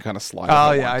 so I can kind of slide.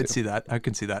 Oh, yeah, I'd see that. I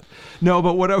can see that. No,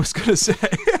 but what I was going to say,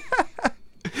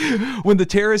 when the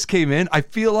terrorists came in, I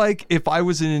feel like if I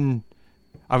was in,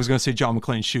 I was going to say John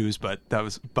McClane's shoes, but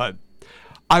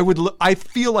I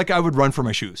feel like I would run for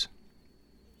my shoes.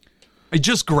 I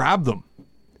just grab them.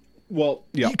 Well,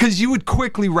 yeah. Because you would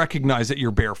quickly recognize that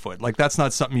you're barefoot. Like, that's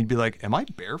not something you'd be like, am I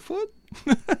barefoot?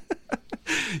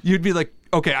 You'd be like,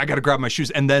 okay, I got to grab my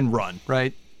shoes and then run,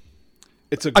 right?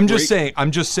 I'm just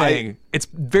saying, it's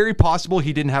very possible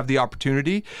he didn't have the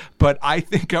opportunity, but I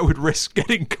think I would risk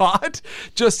getting caught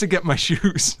just to get my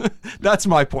shoes. That's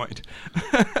my point.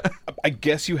 I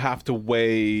guess you have to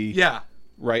weigh. Yeah.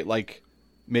 Right? Like,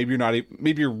 maybe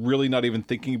you're really not even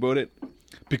thinking about it,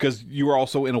 because you are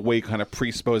also in a way kind of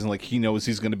presupposing like he knows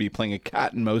he's going to be playing a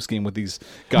cat and mouse game with these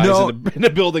guys in a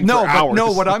building for hours.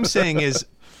 No, what I'm saying is,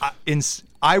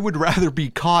 I would rather be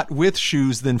caught with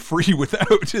shoes than free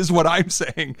without, is what I'm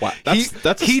saying. Wow, that's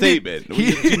a statement. Do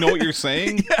you know what you're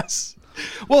saying? Yes.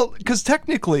 Well, because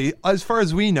technically, as far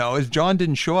as we know, if John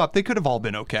didn't show up, they could have all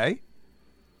been okay.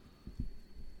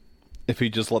 If he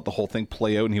just let the whole thing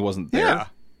play out and he wasn't there. Yeah.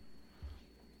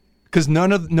 Because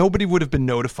nobody would have been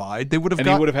notified. They would have, and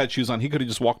he would have had shoes on. He could have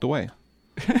just walked away.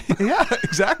 Yeah,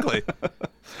 exactly.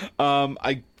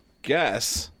 I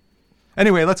guess.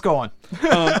 Anyway, let's go on.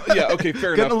 Yeah, okay,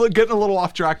 fair enough. Getting a little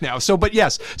off track now. So, but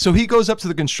yes, so he goes up to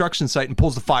the construction site and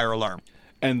pulls the fire alarm.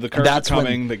 And the cars are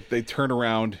coming. They turn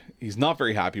around. He's not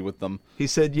very happy with them. He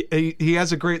said he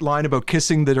has a great line about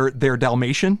kissing their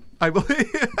Dalmatian, I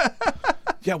believe.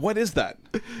 Yeah, what is that?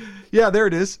 Yeah, there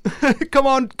it is. Come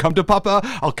on, come to Papa.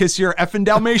 I'll kiss your effing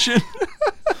Dalmatian.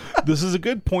 This is a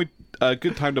good point.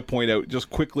 Good time to point out just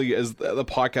quickly as the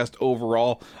podcast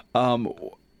overall.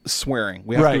 Swearing.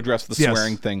 We have to address the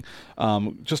swearing thing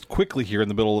just quickly here in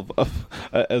the middle of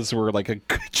as we're like a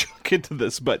good chunk into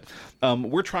this, but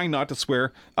we're trying not to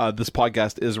swear. This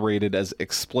podcast is rated as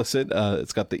explicit.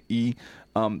 It's got the E.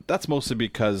 That's mostly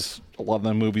because a lot of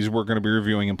the movies we're going to be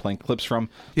reviewing and playing clips from.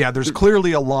 Yeah, there's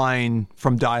clearly a line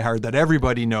from Die Hard that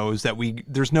everybody knows that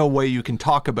there's no way you can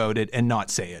talk about it and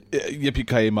not say it.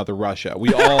 Yippee-ki-yay, Mother Russia.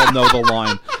 We all know the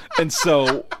line. And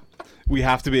so we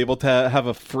have to be able to have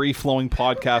a free-flowing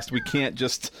podcast. We can't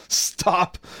just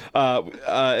stop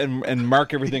and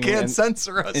mark everything. You can't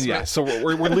censor us. And yeah, so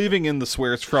we're leaving in the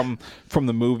swears from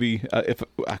the movie. If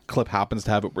a clip happens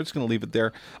to have it, we're just going to leave it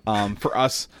there. For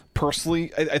us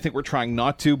personally, I think we're trying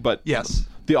not to, but yes,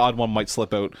 the odd one might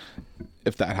slip out.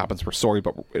 If that happens, we're sorry,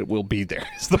 but it will be there.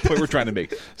 It's the point we're trying to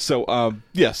make. So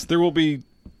yes, there will be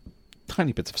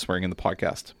tiny bits of swearing in the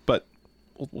podcast, but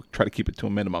we'll try to keep it to a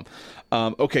minimum.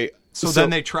 Okay. So then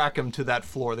they track him to that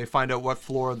floor. They find out what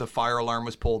floor the fire alarm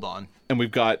was pulled on. And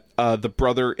we've got the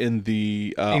brother in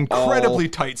the incredibly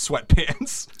tight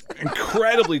sweatpants.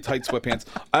 Incredibly tight sweatpants.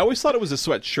 I always thought it was a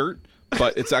sweatshirt,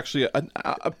 but it's actually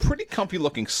a pretty comfy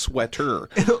looking sweater.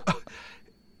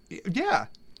 Yeah.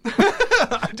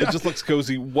 It just looks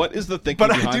cozy. What is the thinking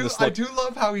behind this? I do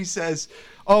love how he says,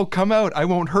 "Oh, come out, I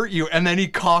won't hurt you," and then he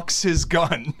cocks his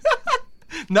gun.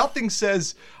 Nothing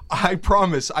says, "I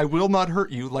promise I will not hurt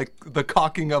you," like the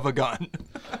cocking of a gun.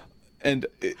 And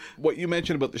what you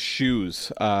mentioned about the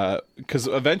shoes, because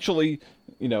eventually,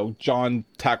 John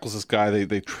tackles this guy.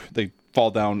 They fall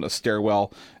down a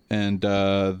stairwell, and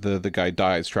the guy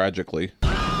dies tragically.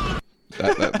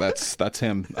 That's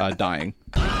him dying.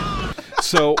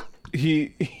 So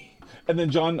and then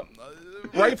John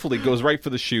rightfully goes right for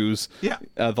the shoes. Yeah.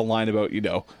 The line about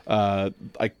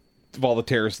of all the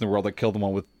terrorists in the world, I killed the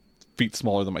one with feet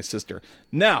smaller than my sister.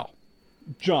 Now,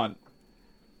 John,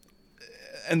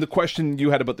 and the question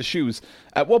you had about the shoes,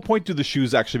 at what point do the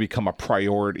shoes actually become a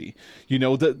priority? Is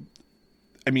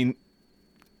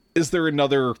there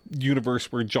another universe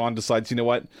where John decides, you know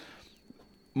what,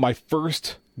 my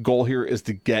first goal here is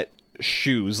to get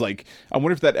shoes? Like, I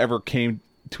wonder if that ever came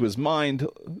to his mind.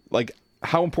 Like,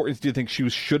 how important do you think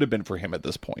shoes should have been for him at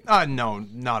this point? No,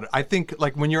 not. I think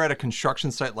like when you're at a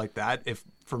construction site like that, if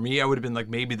for me, I would have been like,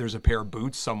 maybe there's a pair of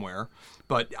boots somewhere,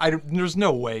 but there's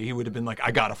no way he would have been like,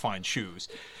 I gotta find shoes.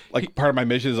 Like part of my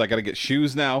mission is I gotta get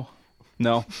shoes now.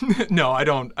 No, no, I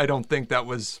don't think that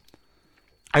was.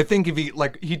 I think if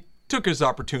he took his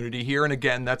opportunity here, and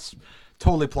again, that's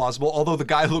totally plausible. Although the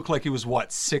guy looked like he was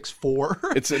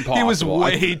 6'4". It's impossible. He was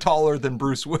way taller than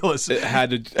Bruce Willis. It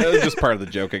was just part of the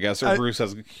joke, I guess. Or Bruce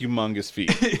has humongous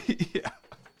feet. Yeah.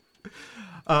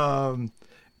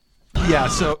 Yeah.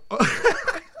 So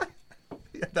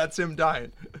yeah, that's him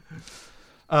dying.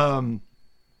 So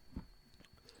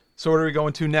what are we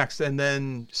going to next? And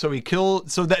then he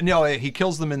kills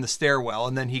them in the stairwell,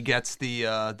 and then he gets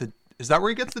the. Is that where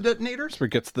he gets the detonators? Where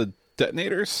he gets the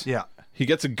detonators? Yeah. He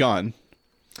gets a gun.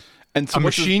 And so a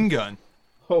machine gun.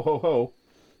 Ho, ho, ho.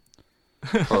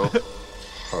 Ho,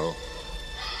 ho,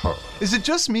 ho. Is it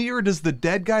just me, or does the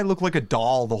dead guy look like a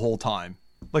doll the whole time?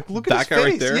 Like, look at his face. That guy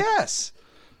right there? Yes.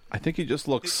 I think he just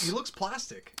looks... He looks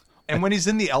plastic. And when he's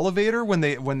in the elevator, when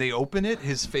they open it,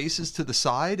 his face is to the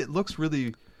side. It looks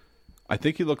really... I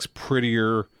think he looks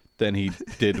prettier than he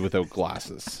did without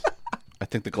glasses. I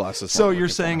think the glasses... So you're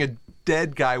saying a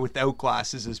dead guy without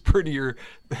glasses is prettier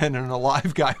than an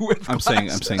alive guy with glasses? I'm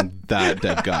saying that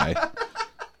dead guy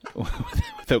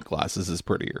without glasses is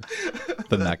prettier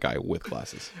than that guy with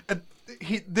glasses.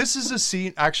 This is a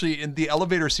scene, actually, in the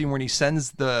elevator scene when he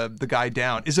sends the guy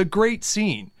down, is a great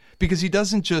scene. Because he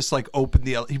doesn't just like open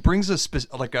he brings a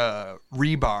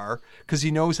rebar because he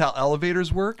knows how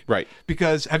elevators work. Right.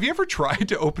 Because have you ever tried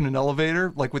to open an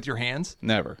elevator like with your hands?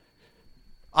 Never.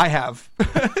 I have.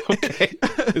 Okay.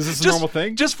 Is this a normal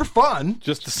thing? Just for fun.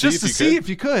 Just to see if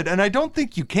you could. And I don't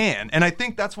think you can. And I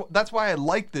think that's why I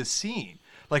like this scene.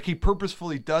 Like, he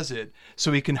purposefully does it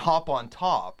so he can hop on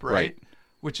top, right?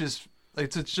 Which is,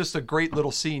 it's just a great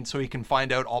little scene so he can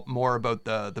find out more about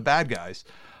the bad guys.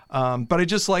 But I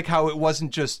just like how it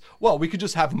wasn't just, well, we could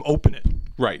just have him open it.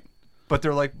 Right. But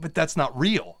they're like, but that's not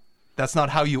real. That's not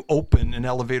how you open an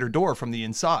elevator door from the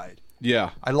inside.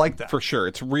 Yeah. I like that. For sure.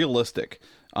 It's realistic.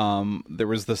 There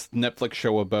was this Netflix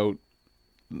show about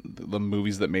the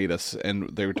movies that made us, and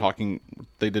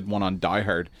they did one on Die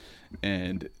Hard,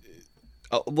 and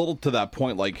a little to that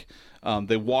point, like,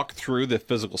 they walked through the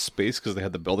physical space because they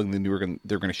had the building. They knew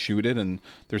they were going to shoot it, and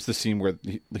there's the scene where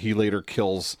he later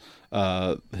kills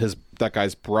that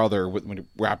guy's brother when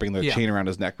wrapping the chain around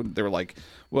his neck. They were like,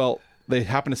 well, they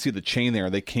happened to see the chain there,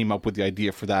 and they came up with the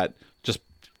idea for that just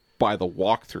by the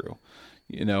walkthrough,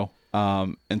 you know.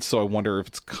 And so I wonder if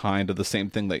it's kind of the same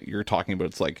thing that you're talking about.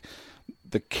 It's like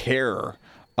the care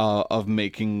of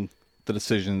making the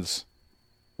decisions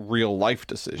real life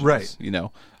decisions, right? You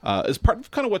know, is part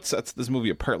of kind of what sets this movie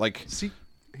apart. Like, see,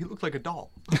 he looked like a doll.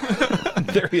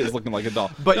 There he is, looking like a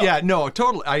doll. But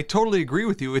totally, I totally agree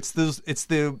with you. It's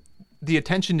the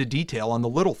attention to detail on the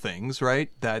little things, right?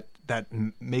 That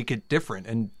make it different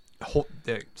and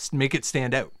make it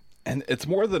stand out. And it's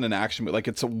more than an action movie. Like,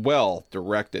 it's a well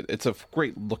directed. It's a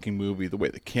great looking movie. The way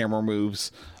the camera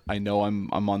moves. I know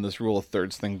I'm on this rule of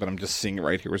thirds thing, but I'm just seeing it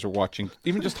right here as we're watching.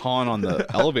 Even just Han on the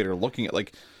elevator, looking at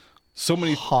like so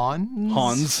many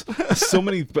Hans, so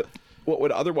many. But what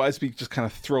would otherwise be just kind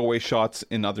of throwaway shots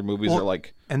in other movies are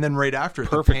like. And then right after it,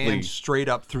 perfectly the pan straight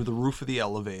up through the roof of the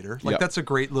elevator. Like, that's a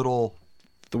great little.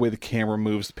 The way the camera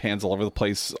moves, pans all over the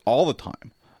place all the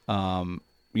time.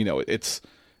 You know, it's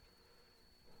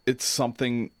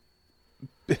something.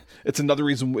 It's another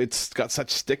reason it's got such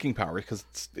sticking power, because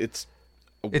it's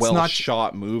a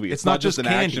shot movie. It's not just an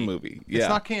candy. action movie. Yeah. It's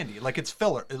not candy. Like, it's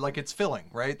filler. Like, it's filling,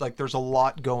 right? Like, there's a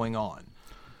lot going on.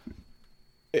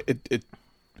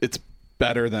 It's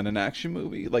better than an action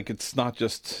movie. Like, it's not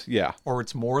just or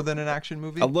it's more than an action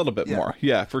movie. A little bit more,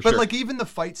 for but sure. Like, even the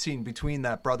fight scene between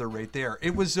that brother right there,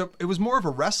 it was more of a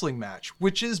wrestling match,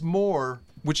 which is more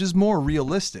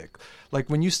realistic. Like,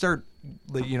 when you start,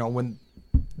 you know, when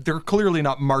they're clearly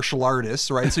not martial artists,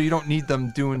 right? So you don't need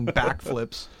them doing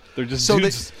backflips. They're just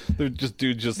dudes. They're just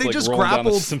dudes just rolling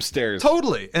down some stairs.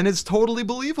 Totally, and it's totally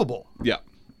believable. Yeah.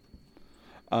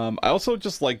 I also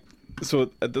just like,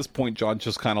 so at this point, John's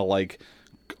just kind of like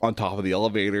on top of the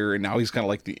elevator, and now he's kind of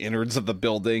like the innards of the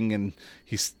building, and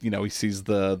he's, you know, he sees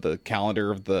the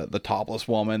calendar of the topless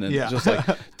woman, and just like,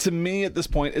 to me at this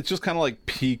point, it's just kind of like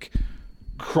peak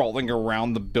crawling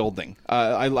around the building.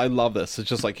 I love this. It's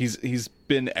just like he's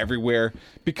been everywhere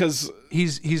because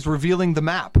he's revealing the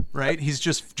map, right? He's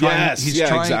just trying.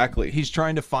 Exactly. He's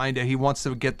trying to find it. He wants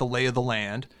to get the lay of the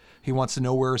land. He wants to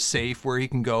know where is safe, where he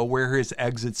can go, where his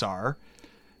exits are.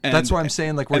 And that's why I'm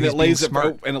saying, like, where he's being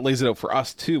smart. And it lays it out for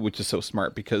us too, which is so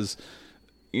smart, because,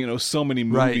 you know, so many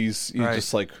movies you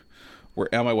just like,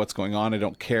 where am I? What's going on? I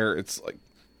don't care. It's like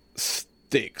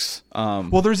stakes.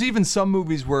 Well, there's even some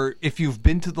movies where if you've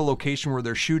been to the location where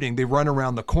they're shooting, they run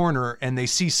around the corner and they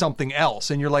see something else,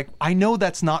 and you're like, I know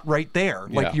that's not right there.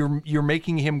 Like, you're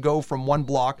making him go from 1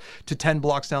 block to 10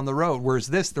 blocks down the road. Whereas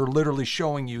this, they're literally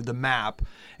showing you the map,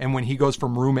 and when he goes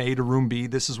from room A to room B,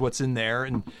 this is what's in there,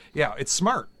 and it's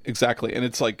smart. Exactly, and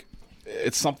it's like,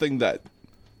 it's something that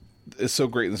is so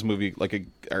great in this movie, like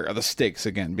are the stakes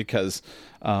again, because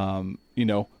you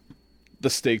know, the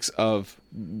stakes of,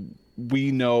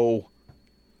 we know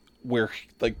where,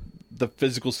 like, the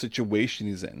physical situation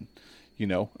he's in, you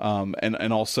know,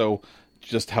 and also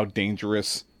just how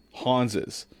dangerous Hans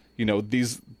is. You know,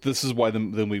 this is why the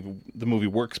movie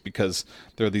works, because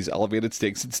there are these elevated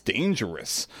stakes. It's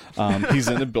dangerous. He's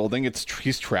in a building.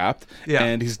 He's trapped,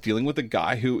 and he's dealing with a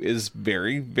guy who is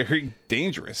very, very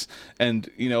dangerous. And,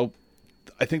 you know,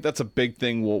 I think that's a big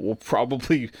thing we'll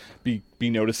probably be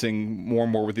noticing more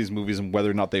and more with these movies, and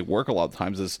whether or not they work a lot of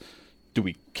times is, do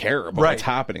we care about what's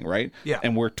happening, right? Yeah.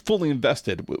 And we're fully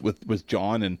invested with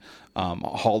John and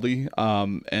Holly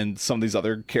and some of these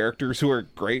other characters who are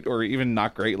great or even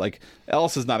not great. Like,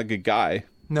 Ellis is not a good guy.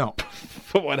 No.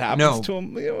 But what happens to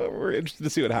him, you know, we're interested to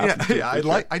see what happens to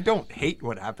him. I don't hate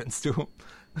what happens to him.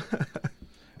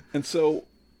 And so,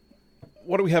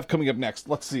 what do we have coming up next?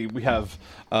 Let's see. We have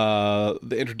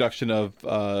the introduction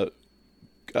of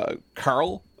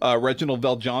Carl, Reginald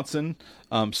Vell Johnson,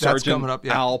 Sergeant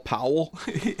Al Powell.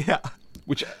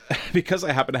 Which, because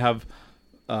I happen to have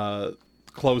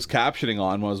closed captioning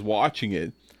on when I was watching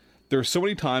it, there are so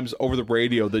many times over the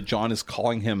radio that John is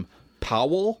calling him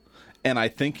Powell, and I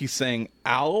think he's saying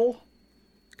Al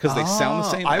because they sound the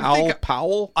same. Al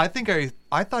Powell. I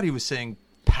thought he was saying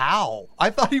pal. I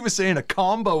thought he was saying a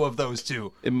combo of those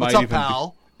two. It What's might up,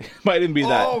 pal? It might even be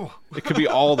that. Oh. It could be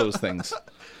all those things.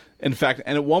 In fact,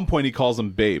 and at one point he calls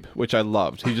him Babe, which I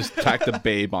loved. He just tacked a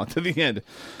Babe onto the end.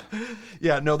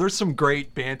 Yeah, no, there's some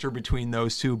great banter between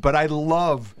those two, but I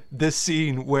love this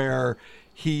scene where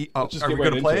he. Oh, just are get we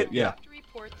right going to play into it? it, yeah.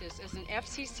 Report this as an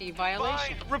FCC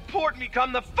violation. Fine, report me.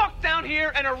 Come the fuck down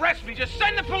here and arrest me. Just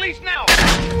send the police now.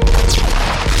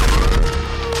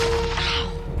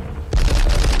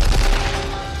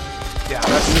 Yeah,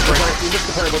 that's great. We missed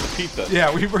the part about the pizza.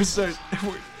 Yeah, we were so.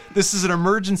 This is an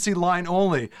emergency line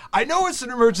only. I know it's an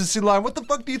emergency line. What the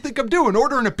fuck do you think I'm doing?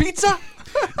 Ordering a pizza?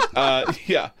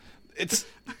 Yeah, it's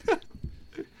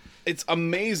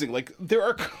amazing. Like there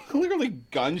are clearly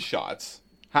gunshots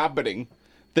happening.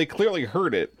 They clearly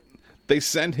heard it. They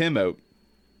send him out.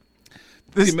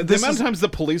 The amount of times the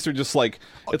police are just like,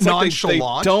 it's like they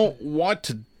don't want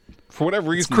to, for whatever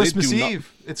reason. It's Christmas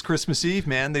Eve. It's Christmas Eve,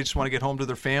 man. They just want to get home to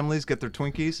their families, get their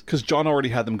Twinkies. Because John already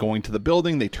had them going to the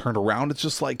building. They turned around. It's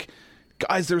just like,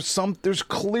 guys, there's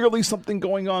clearly something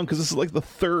going on because this is like the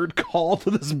third call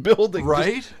to this building.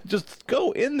 Right? Just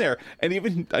go in there. And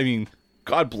even, I mean,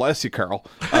 God bless you, Carl.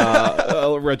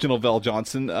 Reginald Vell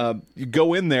Johnson. You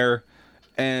go in there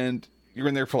and you're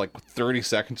in there for like 30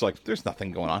 seconds. Like, there's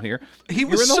nothing going on here. He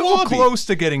was so close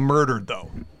to getting murdered,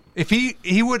 though. If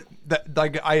he would,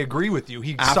 like, I agree with you.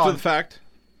 He after saw the fact.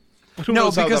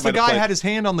 No, because the guy had his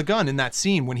hand on the gun in that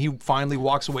scene when he finally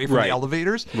walks away from the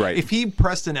elevators. Right. If he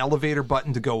pressed an elevator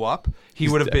button to go up, he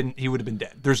would have been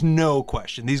dead. There's no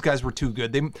question. These guys were too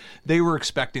good. They were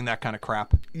expecting that kind of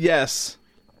crap. Yes.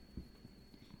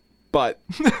 But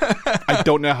I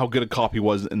don't know how good a cop he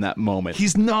was in that moment.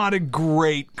 He's not a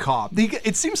great cop.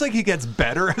 It seems like he gets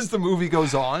better as the movie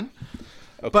goes on.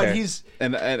 Okay. But he's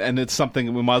and it's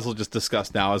something we might as well just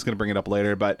discuss now. I was going to bring it up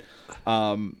later, but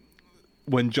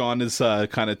when John is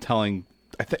kind of telling,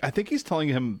 I think he's telling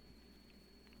him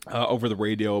over the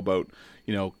radio about,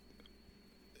 you know,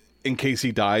 in case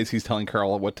he dies, he's telling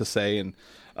Carl what to say and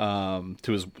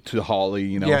to Holly,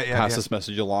 you know, pass this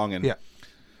message along. And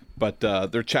but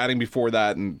they're chatting before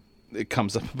that, and it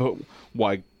comes up about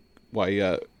why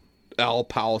Al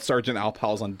Powell, Sergeant Al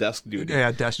Powell's on desk duty.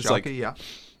 Yeah, desk jockey.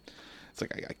 It's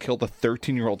like I killed a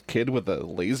 13-year-old kid with a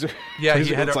laser. Yeah, laser.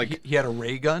 He had a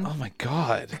ray gun. Oh my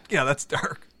god. Yeah, that's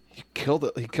dark. He killed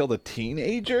a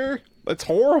teenager. That's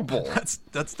horrible.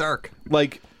 That's dark.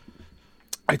 Like,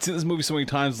 I'd seen this movie so many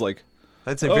times. Like,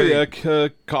 that's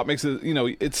a cop makes it. You know,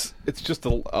 it's just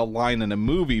a line in a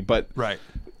movie, but right.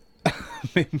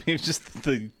 maybe it's just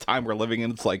the time we're living in.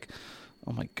 It's like,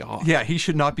 oh my god. Yeah, he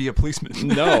should not be a policeman.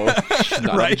 No,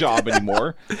 not right? a job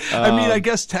anymore. I mean, I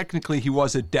guess technically he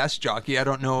was a desk jockey. I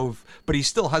don't know but he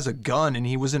still has a gun and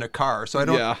he was in a car. So I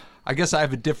don't. Yeah. I guess I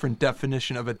have a different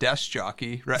definition of a desk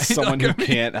jockey, right? Someone who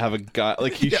can't have a gun,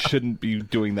 like he shouldn't be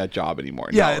doing that job anymore.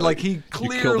 Yeah, no, like he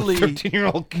clearly you killed a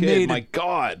 13-year-old kid. Made my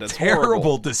God, that's terrible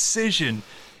horrible. decision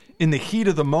in the heat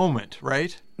of the moment,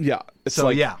 right? Yeah. It's so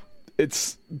like,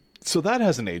 so that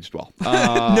hasn't aged well.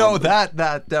 No, that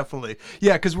definitely.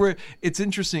 Yeah, because it's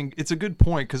interesting. It's a good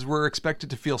point because we're expected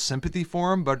to feel sympathy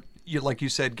for him, but like you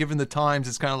said, given the times,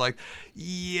 it's kind of like,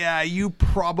 yeah, you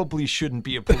probably shouldn't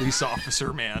be a police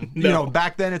officer, man. No. You know,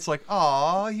 back then it's like,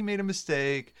 oh, he made a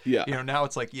mistake. Yeah. You know, now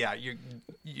it's like, yeah,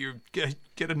 you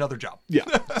get another job. Yeah.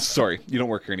 Sorry, you don't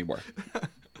work here anymore.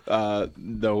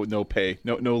 No pay,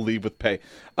 no leave with pay.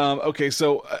 Okay,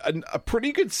 so a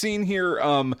pretty good scene here.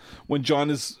 When John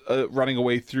is running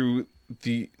away through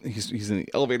he's in the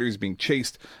elevator, he's being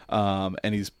chased,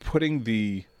 and he's putting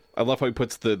I love how he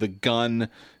puts the gun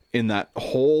in that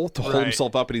hole to hold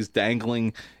himself up, and he's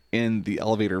dangling in the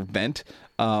elevator vent.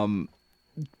 How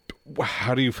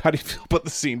do you feel about the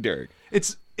scene, Derek?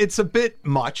 It's a bit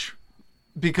much.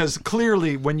 Because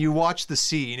clearly when you watch the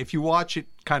scene, if you watch it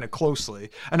kind of closely,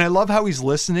 and I love how he's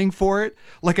listening for it,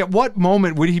 like at what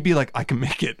moment would he be like, I can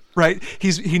make it, right?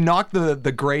 He knocked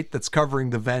the grate that's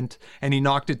covering the vent and he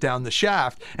knocked it down the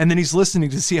shaft, and then he's listening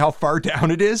to see how far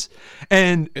down it is.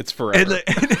 And it's forever.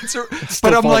 It's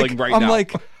still falling right now. I'm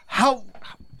like, how,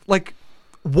 like,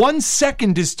 1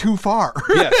 second is too far.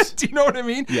 Yes. Do you know what I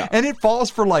mean? Yeah. And it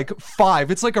falls for like 5.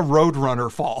 It's like a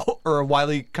Roadrunner fall or a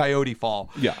Wile E. Coyote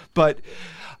fall. Yeah. But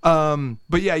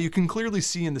yeah, you can clearly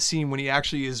see in the scene when he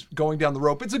actually is going down the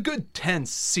rope. It's a good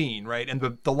tense scene, right? And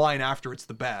the line after it's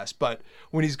the best. But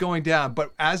when he's going down,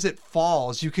 but as it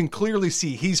falls, you can clearly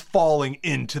see he's falling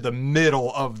into the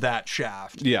middle of that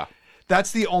shaft. Yeah.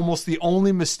 That's almost the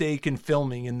only mistake in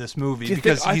filming in this movie,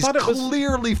 because he's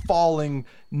clearly falling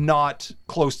not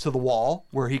close to the wall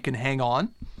where he can hang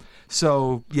on.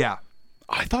 So, yeah.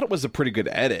 I thought it was a pretty good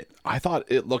edit. I thought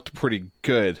it looked pretty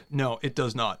good. No, it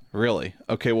does not. Really?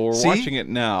 Okay, well, we're watching it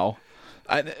now.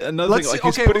 Another thing, like,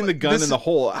 he's putting the gun in the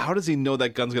hole. How does he know that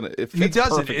gun's gonna? It fits he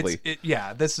doesn't. perfectly.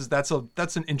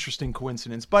 That's an interesting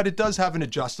coincidence, but it does have an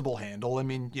adjustable handle. I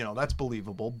mean, that's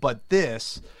believable. But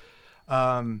this,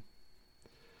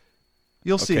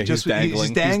 you'll see. He's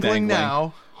dangling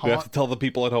now. We have to tell the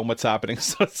people at home what's happening,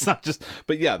 so it's not just.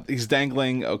 But yeah, he's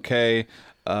dangling. Okay.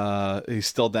 He's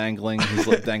still dangling. He's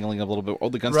dangling a little bit. Oh,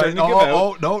 the gun's starting to give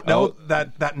out. No.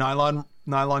 That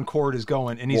nylon cord is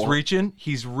going, and he's reaching.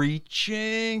 He's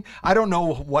reaching. I don't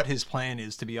know what his plan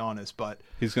is, to be honest, but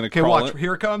he's gonna. Okay, watch.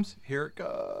 Here it comes.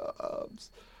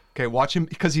 Okay, watch him,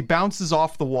 because he bounces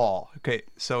off the wall. Okay,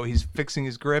 so he's fixing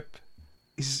his grip.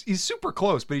 He's super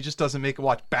close, but he just doesn't make it.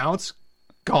 Watch, bounce,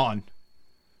 gone.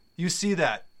 You see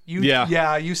that?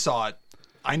 Yeah, you saw it.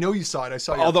 I know you saw it. I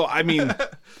saw you. Although, I mean,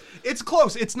 it's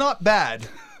close. It's not bad,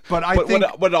 but I think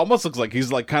what it almost looks like,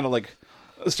 he's like kind of like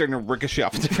starting to ricochet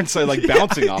off a different side, like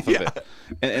bouncing off of it,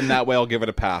 and that way I'll give it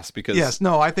a pass, because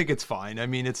I think it's fine. I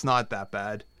mean, it's not that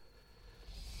bad,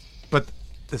 but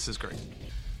this is great.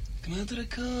 Come out to the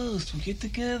coast. We'll get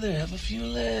together, have a few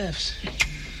laughs.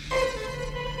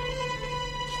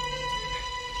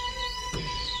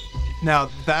 Now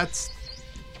that's.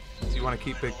 Do you want to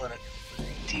keep it? What a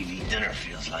TV dinner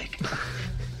feels like.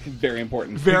 Very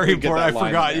important. Very important. I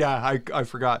forgot. Yeah, I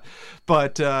forgot.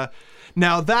 But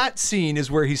now that scene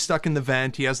is where he's stuck in the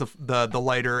vent. He has the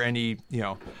lighter, and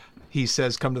he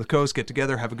says, "Come to the coast, get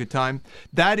together, have a good time."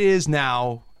 That is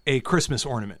now a Christmas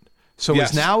ornament. So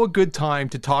it's now a good time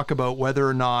to talk about whether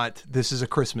or not this is a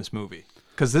Christmas movie.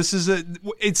 Because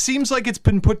it seems like it's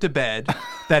been put to bed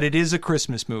that it is a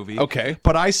Christmas movie. Okay.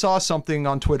 But I saw something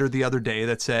on Twitter the other day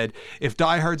that said, if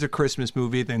Die Hard's a Christmas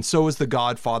movie, then so is The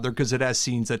Godfather, because it has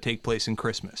scenes that take place in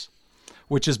Christmas,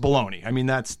 which is baloney. I mean,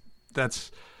 that's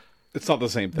it's not the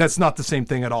same thing. That's not the same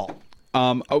thing at all.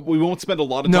 We won't spend a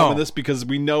lot of time on this, because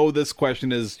we know this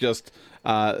question is just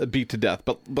beat to death.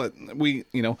 But we,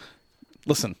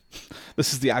 listen,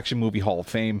 this is the Action Movie Hall of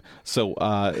Fame, so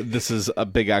this is a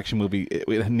big action movie.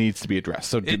 It needs to be addressed.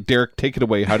 So, Derek, take it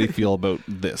away. How do you feel about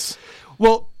this?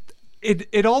 Well,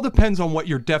 it all depends on what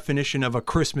your definition of a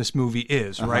Christmas movie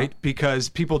is, right? Because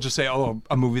people just say, oh,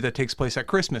 a movie that takes place at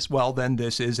Christmas. Well, then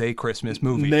this is a Christmas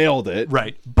movie. Nailed it.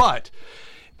 Right. But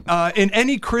in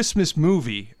any Christmas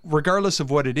movie, regardless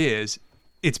of what it is,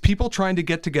 it's people trying to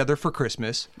get together for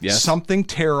Christmas. Yes. Something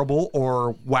terrible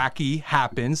or wacky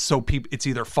happens, so it's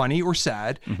either funny or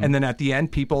sad, and then at the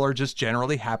end, people are just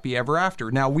generally happy ever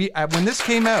after. Now, when this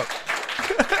came out,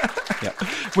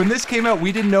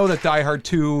 we didn't know that Die Hard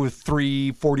 2,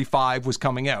 3, 45 was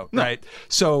coming out, right?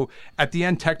 So at the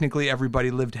end, technically,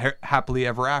 everybody lived happily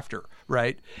ever after,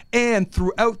 right? And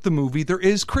throughout the movie, there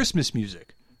is Christmas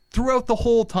music. Throughout the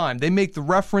whole time, they make the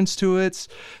reference to it.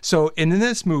 So in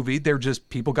this movie, they're just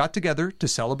people got together to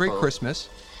celebrate Christmas.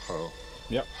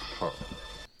 Yep.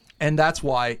 And that's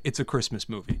why it's a Christmas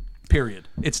movie. Period.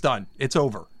 It's done. It's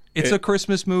over. It's a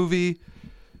Christmas movie.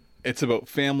 It's about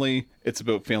family. It's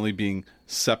about family being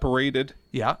separated.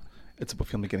 Yeah. It's about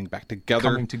family getting back together.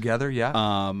 Coming together, yeah.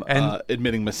 And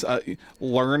admitting,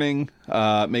 learning,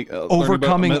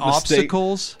 overcoming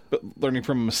obstacles. But learning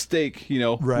from a mistake,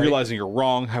 realizing you're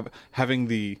wrong, having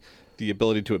the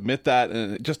ability to admit that,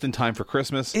 and just in time for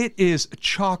Christmas. It is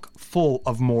chock full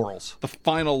of morals. The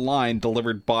final line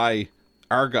delivered by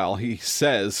Argyle, he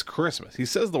says Christmas. He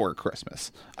says the word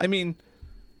Christmas. I mean,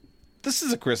 this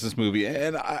is a Christmas movie,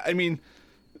 and I mean,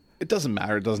 it doesn't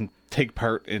matter. It doesn't take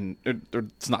part in,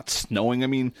 it's not snowing. I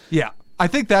mean, yeah, I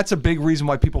think that's a big reason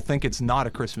why people think it's not a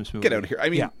Christmas movie. Get out of here. I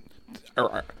mean,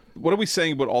 what are we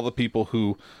saying about all the people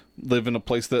who live in a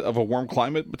place of a warm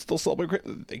climate but still celebrate?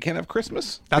 They can't have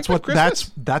Christmas. That's what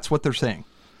they're saying.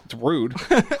 It's rude.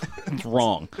 It's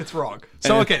wrong. It's wrong.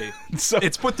 So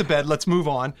it's put to bed. Let's move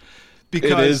on.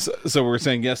 Because it is. So we're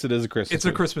saying yes, it is a Christmas. It's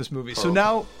a Christmas movie. So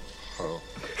now.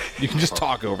 You can just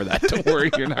talk over that. Don't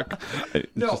worry, you're not.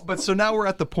 But so now we're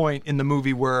at the point in the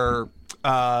movie where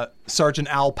Sergeant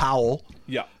Al Powell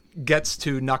gets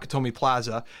to Nakatomi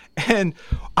Plaza, and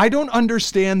I don't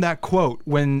understand that quote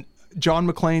when John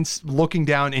McClane's looking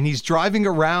down and he's driving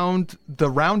around the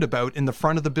roundabout in the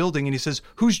front of the building, and he says,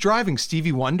 "Who's driving?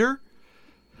 Stevie Wonder?"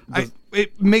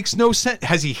 It makes no sense.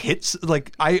 Has he hit?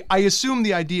 I assume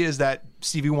the idea is that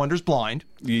Stevie Wonder's blind.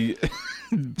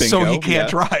 Bingo, so he can't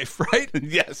drive, right?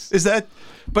 Yes. Is that?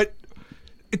 But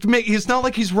it's not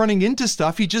like he's running into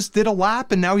stuff. He just did a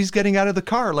lap and now he's getting out of the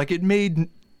car. Like it made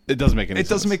It doesn't make any sense.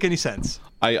 It doesn't make any sense.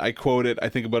 I quote it. I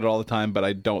think about it all the time, but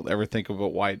I don't ever think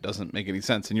about why it doesn't make any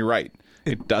sense. And you're right.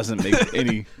 It doesn't make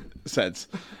any sense.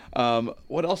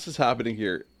 What else is happening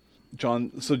here? John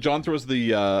throws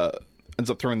ends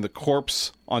up throwing the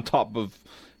corpse on top of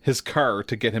his car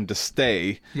to get him to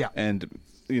stay. Yeah. And,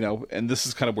 and this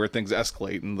is kind of where things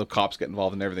escalate and the cops get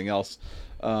involved and everything else.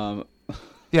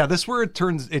 Yeah, this is where it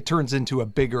turns into a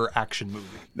bigger action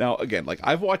movie. Now, again, like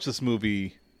I've watched this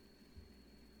movie,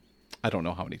 I don't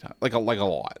know how many times, like a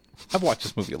lot. I've watched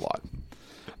this movie a lot.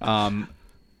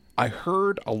 I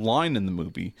heard a line in the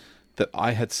movie that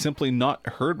I had simply not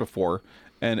heard before,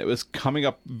 and it was coming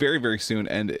up very, very soon,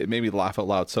 and it made me laugh out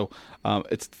loud. So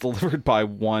it's delivered by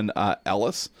one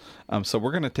Ellis. So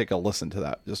we're going to take a listen to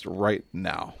that just right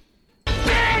now.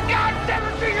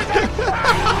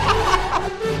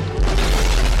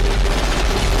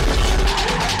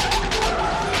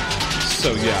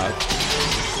 So yeah,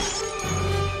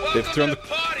 they've thrown the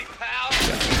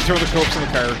corpse in the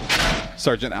car.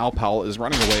 Sergeant Al Powell is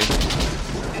running away,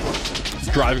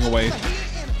 driving away.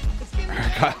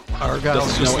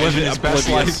 Argyle's just living his best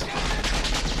life.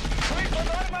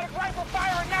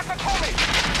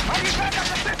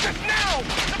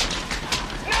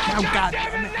 Oh, God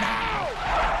damn it.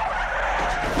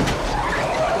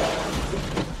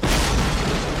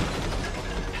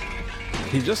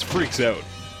 He just freaks out,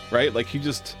 right? Like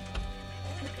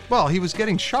Well, he was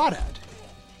getting shot at.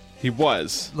 He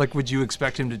was. Like, would you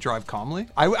expect him to drive calmly?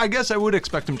 I guess I would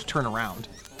expect him to turn around.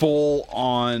 Full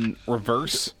on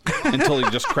reverse until he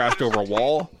just crashed over a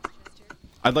wall.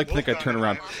 I'd like to think I'd turn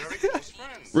around.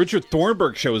 Richard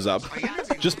Thornburg shows up,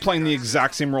 just playing the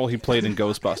exact same role he played in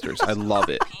Ghostbusters. I love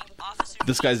it.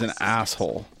 This guy's an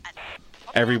asshole.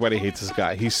 Everybody hates this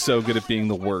guy. He's so good at being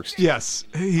the worst. Yes,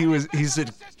 he's a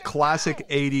classic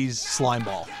 80s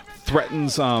slimeball.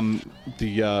 Threatens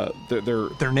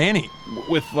their nanny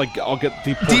with, like, I'll get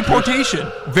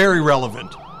deportation. Very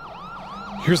relevant.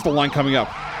 Here's the line coming up.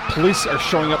 Police are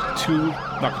showing up to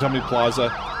Nakatomi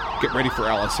Plaza. Get ready for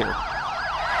Alice here.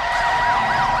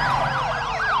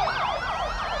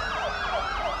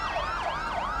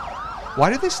 Why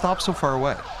did they stop so far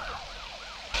away?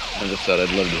 I just thought I'd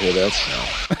love to hear that sound.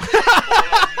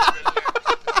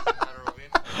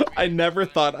 I never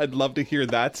thought I'd love to hear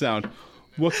that sound.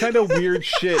 What kind of weird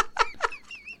shit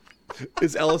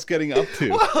is Ellis getting up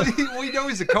to? Well, we know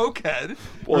he's a cokehead.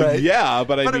 Well, right? Yeah,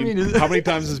 but I mean, how many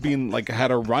times has been like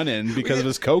had a run-in because of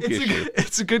his coke issue?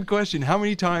 It's a good question. How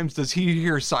many times does he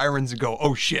hear sirens and go,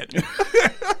 "Oh shit"?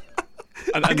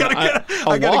 I gotta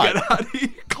get out of here.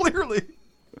 Clearly.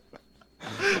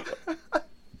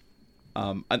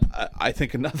 I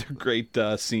think another great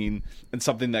scene and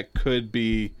something that could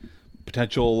be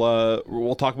potential.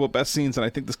 We'll talk about best scenes, and I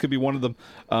think this could be one of them.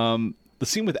 The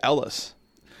scene with Ellis.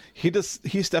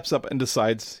 He steps up and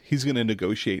decides he's going to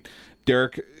negotiate.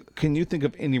 Derek, can you think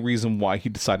of any reason why he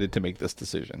decided to make this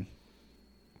decision?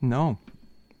 No.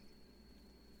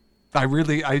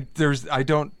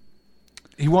 Don't.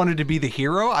 He wanted to be the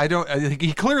hero. I think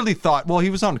he clearly thought. Well, he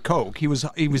was on coke. He was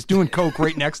doing coke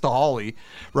right next to Holly,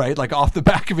 right, like off the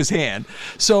back of his hand.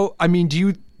 So, I mean,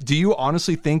 do you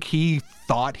honestly think he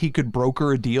thought he could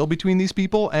broker a deal between these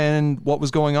people and what was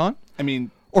going on? I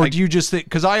mean, or do you just think?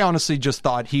 Because I honestly just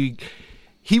thought he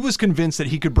was convinced that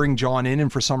he could bring John in,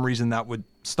 and for some reason that would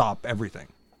stop everything.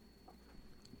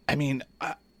 I mean,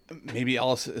 maybe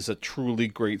Ellis is a truly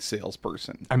great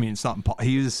salesperson. I mean, it's not.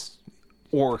 He is.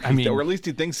 Or at least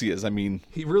he thinks he is. I mean,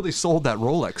 he really sold that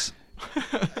Rolex.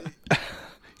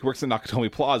 He works at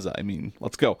Nakatomi Plaza. I mean,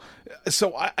 let's go.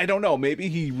 So I don't know. Maybe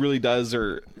he really does,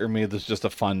 or maybe this is just a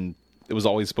fun. It was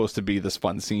always supposed to be this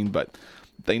fun scene, but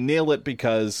they nail it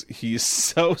because he's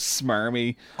so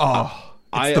smarmy. Oh,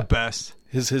 it's the best.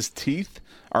 His teeth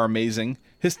are amazing.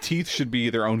 His teeth should be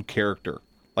their own character.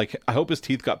 Like, I hope his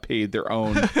teeth got paid their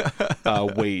own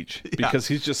wage because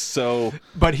he's just so.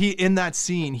 But in that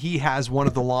scene, he has one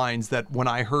of the lines that when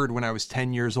I heard when I was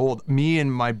 10 years old, me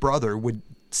and my brother would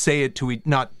say it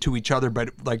not to each other, but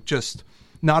like just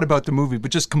not about the movie,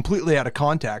 but just completely out of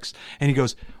context. And he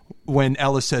goes, when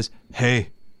Ellis says, "Hey,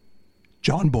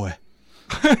 John boy."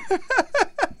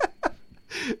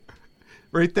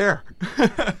 Right there.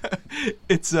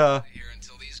 It's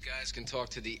can talk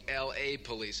to the L.A.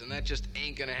 police, and that just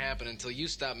ain't gonna happen until you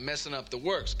stop messing up the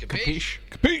works. Capiche?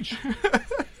 Capiche?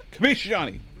 Capiche,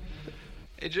 Johnny?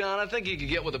 Hey, John, I think you could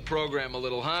get with the program a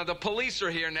little, huh? The police are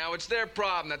here now. It's their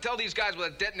problem. Now tell these guys where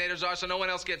the detonators are so no one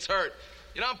else gets hurt.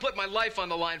 You know, I'm putting my life on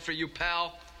the line for you,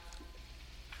 pal.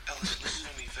 Ellis, listen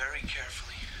to me very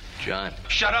carefully. John.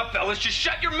 Shut up, Ellis. Just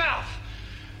shut your mouth.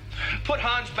 Put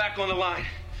Hans back on the line.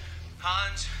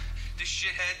 Hans, This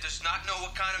shithead does not know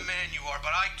what kind of man you are,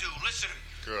 but I do. Listen to me.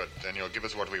 Good. Then you'll give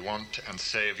us what we want and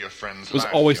save your friend's It was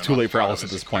life. always You're too not late for part Alice of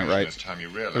at this this point, equation right? this time, you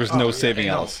realize. There's no saving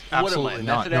no. Alice. Absolutely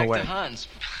not. No way. Hans.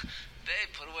 Babe,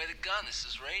 put away the gun. This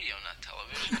is radio, not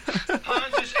television.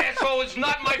 Hans, this asshole is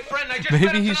not my friend. I just Maybe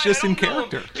met him he's tonight. just I in don't know him.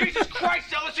 character. Jesus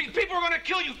Christ, Ellis, these people are going to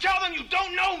kill you. Tell them you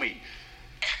don't know me.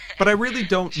 But I really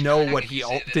don't know what he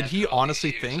did. He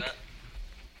honestly think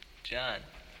John.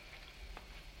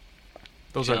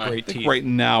 those are I great think teeth. right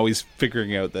now he's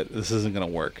figuring out that this isn't going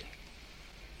to work.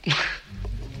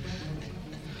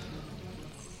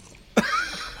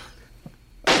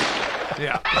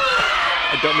 Yeah.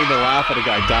 I don't mean to laugh at a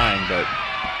guy dying, but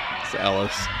it's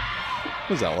Ellis. It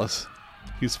was Ellis.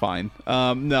 He's fine.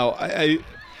 No,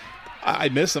 I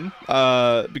miss him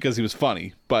because he was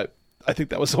funny, but I think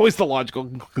that was always the logical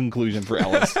conclusion for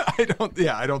Ellis. I don't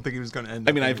think he was going to end.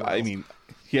 I mean,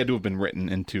 he had to have been written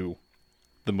into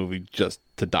the movie just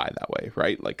to die that way,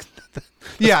 right? Like,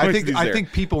 yeah, I that's why he's there.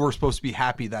 think people were supposed to be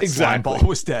happy that Exactly. Slime Ball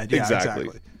was dead. Yeah, exactly.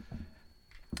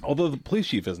 Although the police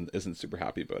chief isn't super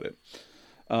happy about it.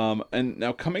 And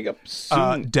now coming up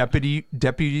soon, Deputy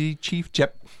chief.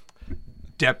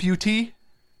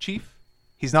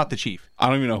 He's not the chief. I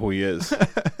don't even know who he is.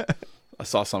 I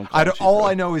saw some.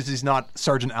 I know is he's not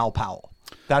Sergeant Al Powell.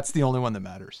 That's the only one that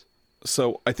matters.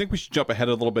 So I think we should jump ahead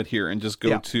a little bit here and just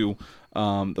go to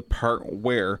the part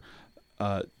where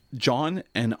John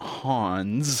and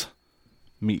Hans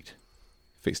meet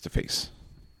face to face.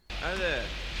 Hi there.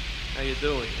 How you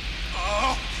doing?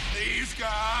 Oh, please,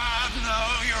 God,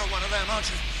 no, you're one of them,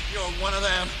 aren't you? You're one of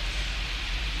them.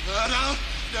 No,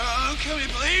 don't kill me,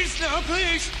 please, no,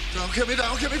 please. Don't kill me,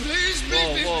 please,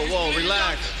 please, Whoa,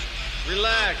 relax.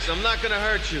 Relax, I'm not gonna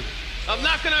hurt you. I'm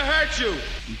not gonna hurt you!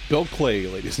 Bill Clay,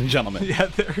 ladies and gentlemen. Yeah,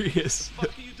 there he is.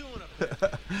 What are you doing up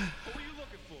there?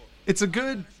 It's a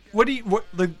good.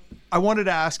 I wanted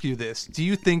to ask you this. Do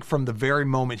you think from the very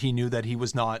moment he knew that he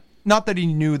was not that he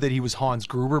knew that he was Hans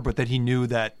Gruber, but that he knew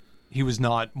that he was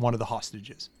not one of the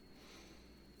hostages?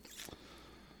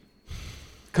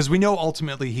 Because we know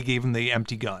ultimately he gave him the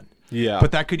empty gun. Yeah. But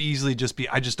that could easily just be,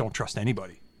 I just don't trust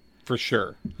anybody. For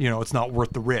sure. You know, it's not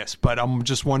worth the risk. But I'm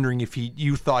just wondering if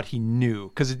you thought he knew.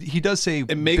 Because he does say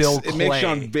Bill Clay. It makes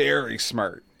John very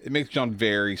smart. It makes John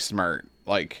very smart.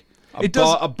 Like,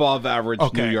 above average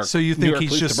okay, New York. So you New think York he's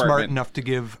Police just Department. smart enough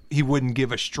to he wouldn't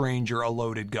give a stranger a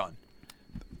loaded gun?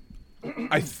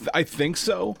 I think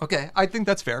so. Okay, I think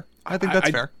that's fair. I think that's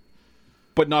fair.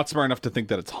 But not smart enough to think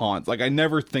that it's Hans. Like, I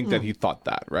never think that he thought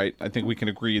that, right? I think we can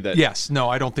agree that... Yes. No,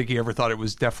 I don't think he ever thought it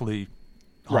was definitely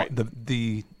right.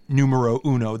 the numero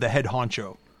uno, the head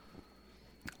honcho.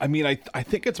 I mean, I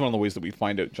think it's one of the ways that we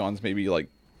find out John's maybe, like,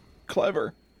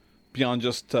 clever beyond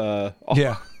just...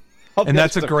 yeah. And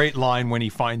that's a great line when he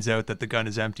finds out that the gun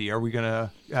is empty. Are we going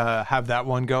to have that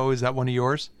one go? Is that one of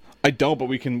yours? I don't, but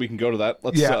we can go to that.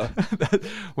 Let's. Yeah.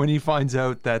 When he finds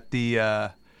out that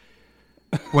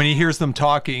when he hears them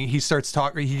talking, he starts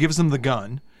talking. He gives them the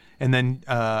gun, and then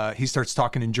he starts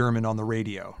talking in German on the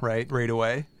radio. Right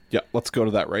away. Yeah, let's go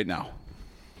to that right now.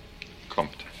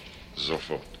 Kommt.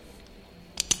 Sofort.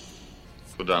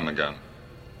 Put down the gun.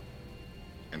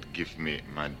 And give me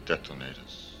my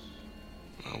detonators.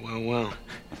 Well.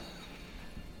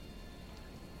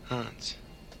 Hans.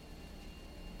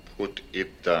 Put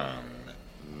it down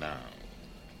now.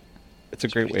 It's a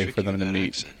great way for them to meet.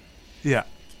 Accent. Yeah.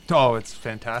 Oh, it's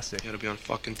fantastic. You gotta be on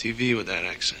fucking TV with that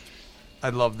accent. I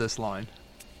love this line.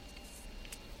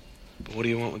 But what do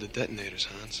you want with the detonators,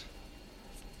 Hans?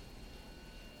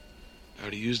 I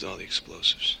already used all the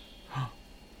explosives. Or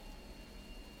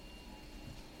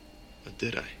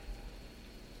did I?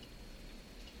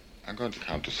 I'm going to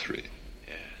count to 3.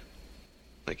 Yeah.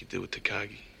 Like you did with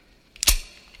Takagi.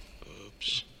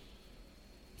 Oops.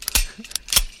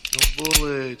 No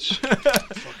bullets.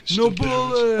 No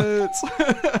bullets.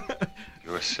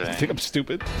 You were saying... You think I'm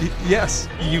stupid? Yes.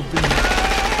 You've been...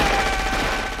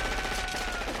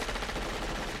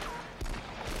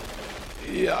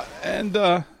 Yeah, and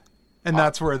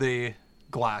that's where the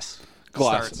glass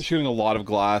starts. Shooting a lot of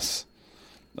glass.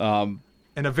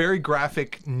 And a very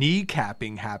graphic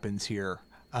kneecapping happens here.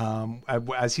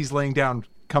 As he's laying down,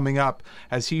 coming up,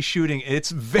 as he's shooting, it's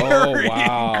very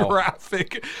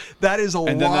graphic. That is a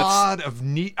lot of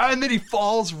knee. And then he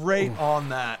falls right on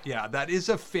that. Yeah, that is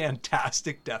a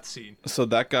fantastic death scene. So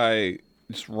that guy,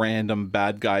 just random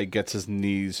bad guy, gets his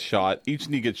knees shot. Each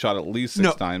knee gets shot at least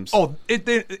 6 times. Oh,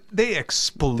 they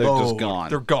explode. They're just gone.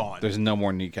 They're gone. There's no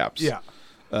more kneecaps. Yeah.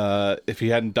 If he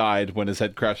hadn't died when his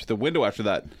head crashed through the window after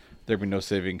that, there'd be no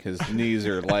saving his knees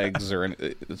or legs or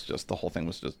it's just the whole thing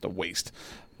was just a waste.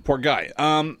 Poor guy.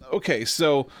 Okay,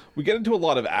 so we get into a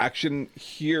lot of action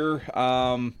here.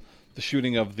 The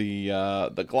shooting of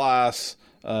the glass.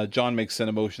 John makes an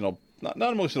emotional,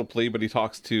 not emotional plea, but he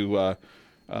talks to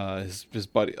his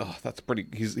buddy. Oh, that's pretty.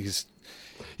 He's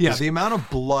the amount of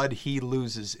blood he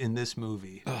loses in this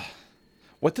movie.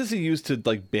 What does he use to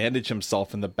like bandage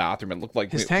himself in the bathroom? It looked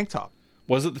like his tank top.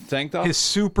 Was it the tank top? His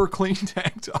super clean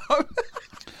tank top.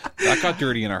 That got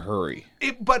dirty in a hurry.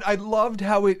 But I loved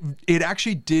how it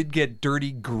actually did get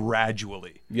dirty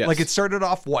gradually. Yes. Like it started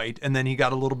off white and then he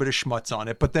got a little bit of schmutz on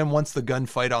it. But then once the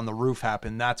gunfight on the roof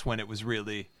happened, that's when it was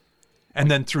really... And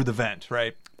then through the vent,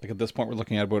 right? Like at this point, we're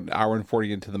looking at about an hour and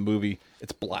 40 into the movie.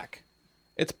 It's black.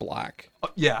 It's black.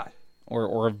 Yeah.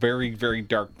 Or a very, very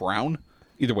dark brown.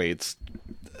 Either way, it's...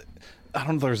 I don't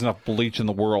know if there's enough bleach in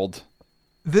the world...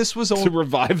 This was to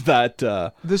revive that.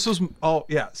 This was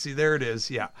see there it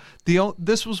is. Yeah,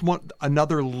 this was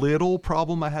another little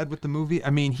problem I had with the movie.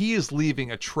 I mean, he is leaving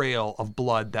a trail of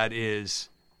blood that is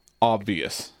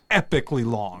obvious, epically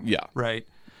long. Yeah, right.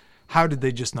 How did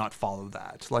they just not follow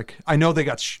that? Like, I know they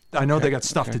got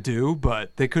stuff to do,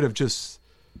 but they could have just.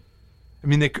 I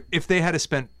mean, if they had to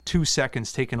spent 2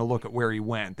 seconds taking a look at where he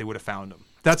went, they would have found him.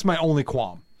 That's my only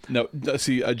qualm. No,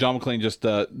 see, John McClane just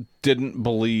didn't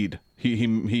bleed.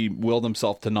 He willed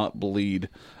himself to not bleed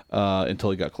until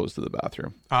he got close to the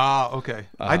bathroom. Ah, okay.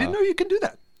 I didn't know you could do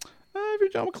that. If you're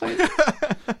John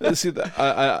McClane. See,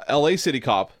 L.A. City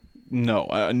Cop,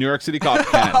 no. New York City Cop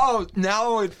can. Oh,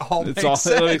 now it all makes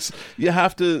sense. You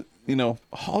have to,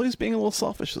 Holly's being a little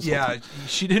selfish this whole time.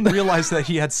 She didn't realize that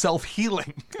he had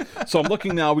self-healing. So I'm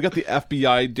looking now. We got the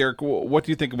FBI. Derek, what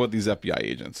do you think about these FBI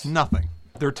agents? Nothing.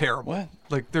 They're terrible. What?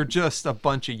 Like, they're just a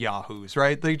bunch of yahoos,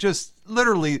 right? They just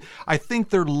I think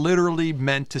they're literally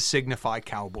meant to signify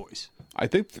cowboys. I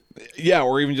think,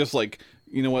 or even just like,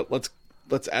 you know what? Let's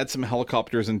add some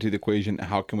helicopters into the equation.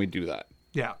 How can we do that?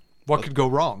 Yeah. What could go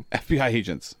wrong? FBI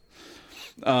agents.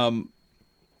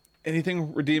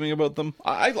 Anything redeeming about them?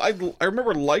 I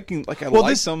remember liking,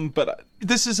 liked them, but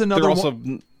this is another. They're also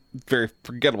very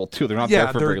forgettable too. They're not there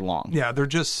for very long. Yeah, they're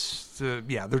just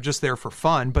there for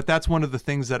fun. But that's one of the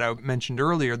things that I mentioned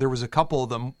earlier. There was a couple of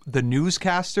them. The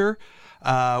newscaster,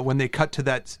 when they cut to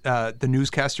that, the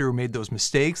newscaster who made those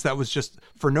mistakes, that was just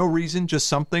for no reason, just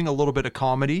something, a little bit of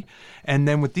comedy. And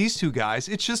then with these two guys,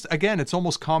 it's just, again, it's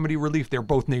almost comedy relief. They're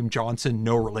both named Johnson,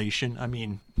 no relation. I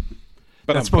mean,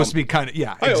 but that's supposed to be kind of,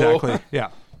 exactly.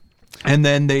 Yeah. And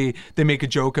then they make a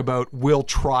joke about, we'll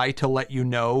try to let you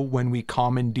know when we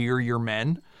commandeer your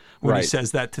men, when he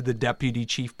says that to the deputy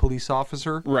chief police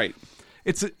officer. Right.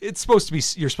 It's supposed to be,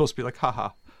 you're supposed to be like, haha,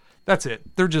 that's it.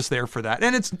 They're just there for that.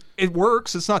 And it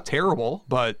works. It's not terrible,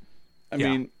 but I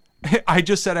mean, I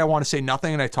just said I want to say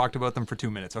nothing and I talked about them for 2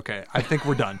 minutes. Okay. I think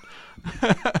we're done.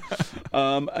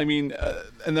 I mean,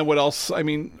 and then what else? I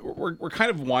mean, we're kind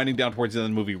of winding down towards the end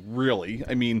of the movie, really.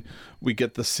 I mean, we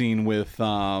get the scene with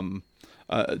John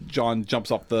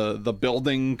jumps off the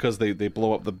building because they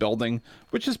blow up the building,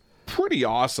 which is pretty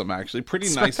awesome, actually.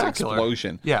 Pretty nice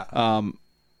explosion. Yeah.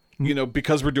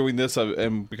 Because we're doing this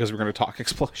and because we're going to talk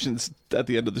explosions at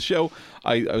the end of the show,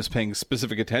 I was paying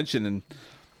specific attention. And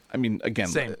I mean, again,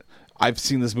 Same. I've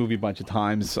seen this movie a bunch of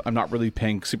times. I'm not really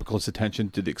paying super close attention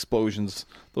to the explosions.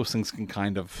 Those things can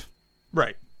kind of...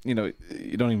 Right. You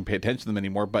don't even pay attention to them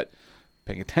anymore, but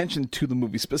paying attention to the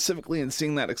movie specifically and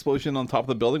seeing that explosion on top of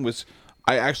the building was...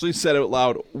 I actually said out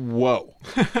loud, whoa.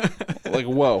 Like,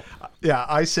 whoa. Yeah,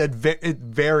 I said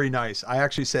very nice. I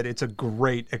actually said it's a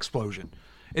great explosion.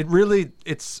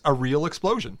 It's a real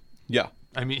explosion. Yeah.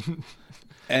 I mean...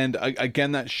 And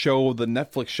again, that show, the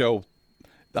Netflix show,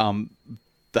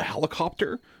 the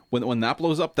helicopter, when that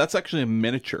blows up, that's actually a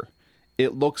miniature.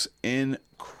 It looks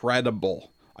incredible.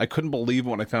 I couldn't believe it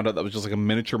when I found out that was just like a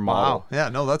miniature model. Wow. Yeah,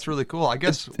 no, that's really cool. I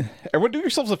guess everyone do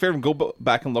yourselves a favor and go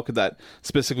back and look at that,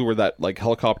 specifically where that like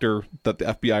helicopter that the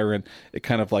FBI are in, it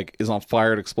kind of like is on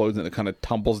fire, it explodes, and it kind of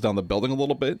tumbles down the building a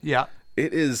little bit. Yeah.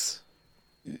 It is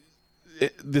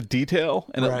the detail,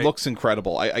 and it looks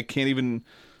incredible. I can't even...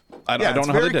 I don't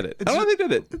know how they did it. I don't know how they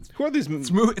did it. Who are these?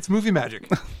 It's movie magic.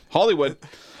 Hollywood.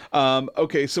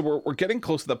 Okay, so we're getting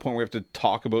close to that point where we have to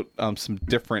talk about some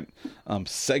different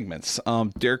segments.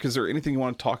 Derek, is there anything you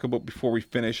want to talk about before we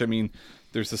finish? I mean,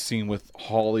 there's a scene with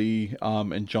Holly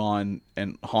and John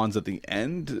and Hans at the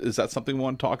end. Is that something we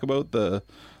want to talk about? The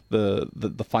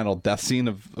final death scene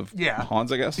of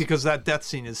Hans, I guess? Because that death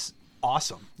scene is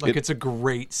awesome. Like, it's a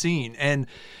great scene. And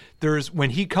when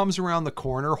he comes around the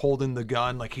corner holding the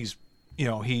gun, like he's,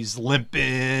 he's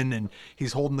limping and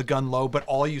he's holding the gun low, but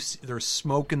all you see, there's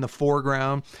smoke in the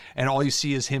foreground, and all you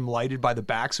see is him lighted by the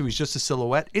back, so he's just a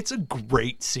silhouette. It's a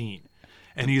great scene,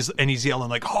 and he's yelling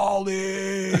like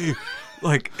Holly,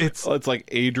 like it's like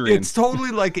Adrian. It's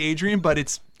totally like Adrian, but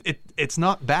it's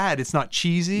not bad. It's not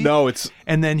cheesy. No, it's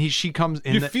and then she comes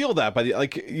in. You feel that by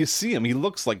you see him. He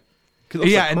looks like and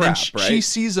crap, then right? she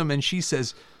sees him and she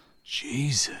says,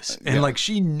 Jesus. And like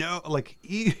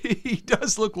he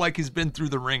does look like he's been through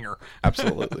the ringer.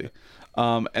 Absolutely.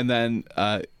 And then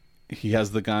he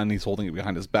has the gun, he's holding it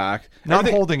behind his back. Not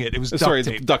holding it, it was duct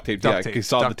tape. It's duct tape. Duct Yeah, tape. he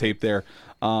saw Duct the tape there.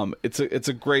 It's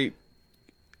a great,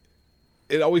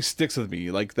 it always sticks with me,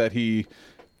 like that he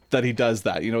does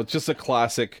that. It's just a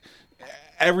classic.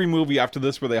 Every movie after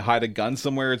this where they hide a gun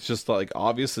somewhere, it's just like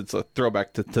obvious. It's a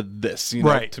throwback to this,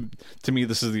 Right. To me,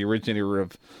 this is the originator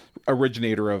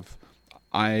of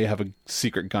I have a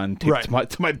secret gun taped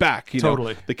to my back.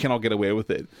 Totally. They can't all get away with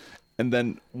it. And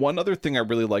then one other thing I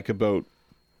really like about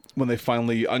when they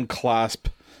finally unclasp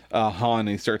Han and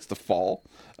he starts to fall,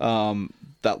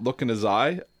 that look in his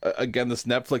eye. Again, this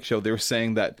Netflix show, they were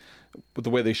saying that the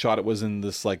way they shot it was in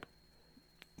this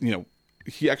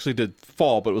he actually did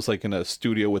fall, but it was like in a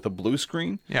studio with a blue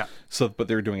screen. Yeah. But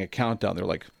they were doing a countdown. They're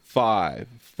like 5,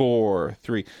 4,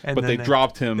 3. And but then they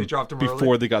dropped him before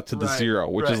early? They got to the 0,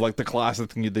 which is like the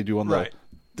classic thing they do on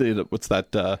the what's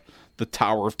that? The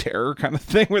Tower of Terror kind of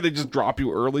thing, where they just drop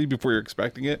you early before you're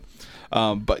expecting it.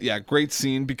 But yeah, great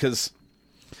scene because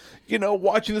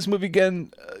watching this movie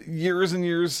again years and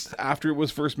years after it was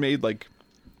first made, like.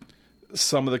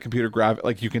 Some of the computer graphics,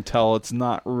 like you can tell, he's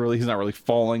not really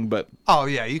falling, but oh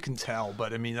yeah, you can tell.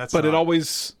 But I mean, it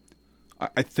always,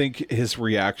 I think his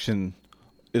reaction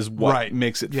is what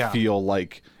makes it feel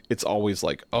like it's always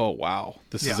like, oh wow,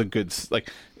 this is a good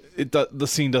the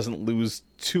scene doesn't lose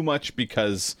too much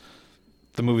because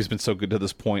the movie's been so good to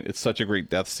this point. It's such a great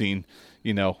death scene,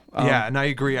 yeah, and I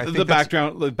agree. I think the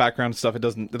background stuff, it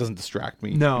doesn't distract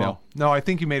me. No, I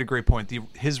think you made a great point.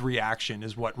 His reaction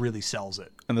is what really sells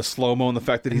it, and the slow mo and the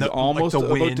fact that he's almost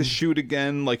about to shoot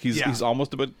again, like he's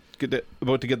almost about to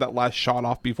get that last shot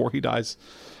off before he dies.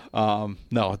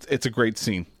 No, it's a great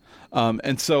scene.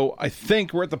 And so I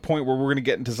think we're at the point where we're going to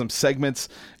get into some segments.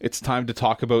 It's time to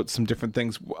talk about some different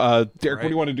things. Derek, what do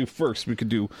you want to do first? We could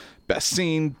do best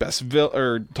scene,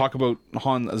 or talk about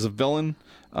Han as a villain,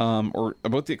 or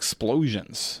about the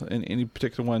explosions, and any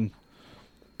particular one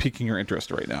piquing your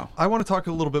interest right now. I want to talk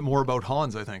a little bit more about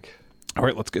Hans, I think. All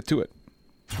right, let's get to it.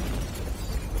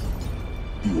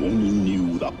 You only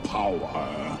knew the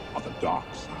power of the dark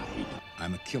side.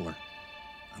 I'm a killer.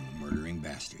 I'm a murdering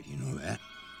bastard. You know that?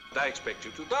 I expect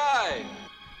you to die.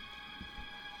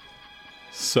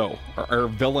 So, our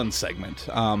villain segment.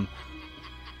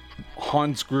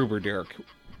 Hans Gruber, Derek.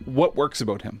 What works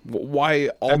about him? Why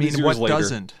these years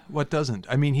later? What doesn't?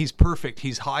 I mean, he's perfect.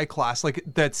 He's high class. Like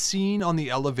that scene on the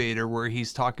elevator where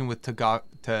he's talking with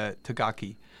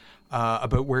Tagaki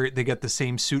about where they get the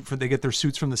same suit they get their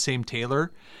suits from the same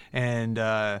tailor, and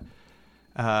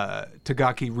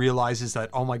Tagaki realizes that,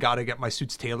 oh my God, I get my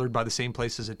suits tailored by the same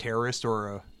place as a terrorist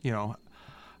or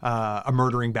a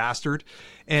murdering bastard.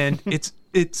 And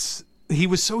he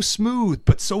was so smooth,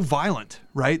 but so violent,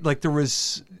 right? Like there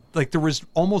was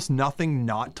almost nothing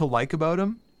not to like about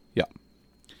him. Yeah.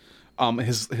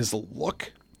 His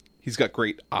look, he's got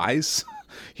great eyes.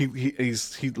 He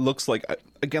looks like,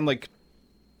 again, like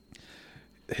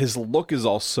his look is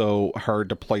also hard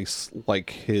to place,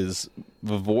 like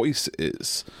the voice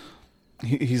is.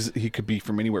 He could be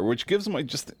from anywhere, which gives him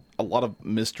just a lot of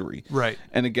mystery. Right.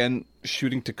 And again,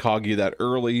 shooting Takagi that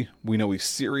early, we know he's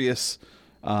serious.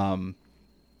 Again,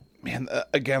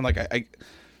 like I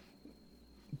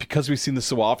because we've seen this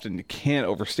so often, you can't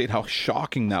overstate how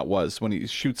shocking that was when he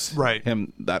shoots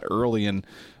him that early. And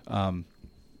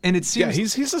it seems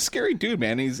he's a scary dude,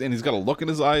 man. He's got a look in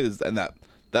his eyes and that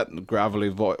gravelly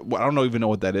voice. Well, I don't even know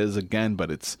what that is again, but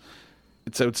it's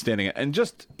outstanding and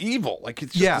just evil. Like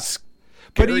it's just a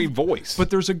scary voice.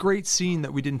 But there's a great scene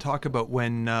that we didn't talk about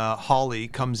when Holly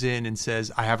comes in and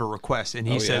says, "I have a request," and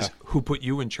he says, "Who put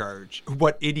you in charge?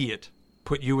 What idiot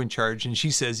put you in charge?" And she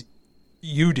says,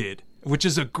 "You did." Which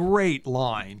is a great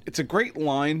line. It's a great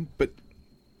line, but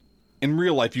in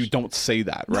real life, you don't say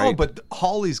that, right? No, but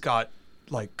Holly's got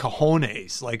like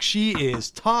cojones. Like she is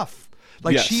tough.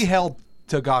 Like she held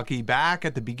Tagaki back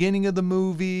at the beginning of the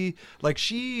movie. Like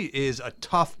she is a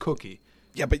tough cookie.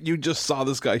 Yeah, but you just saw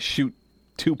this guy shoot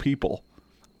 2 people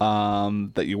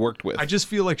that you worked with. I just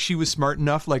feel like she was smart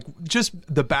enough, like just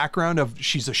the background of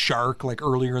she's a shark, like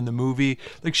earlier in the movie,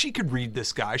 like she could read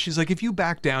this guy. She's like, if you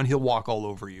back down, he'll walk all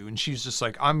over you. And she's just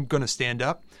like, I'm going to stand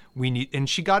up. And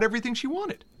she got everything she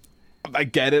wanted. I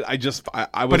get it. I was,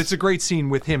 but it's a great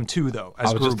scene with him too, though. As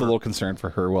I was Gruber. just a little concerned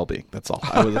for her well-being. That's all.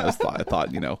 I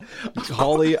thought,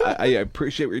 Holly, I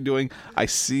appreciate what you're doing. I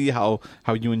see how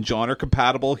you and John are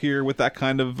compatible here with that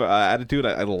kind of attitude.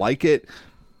 I like it,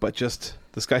 but just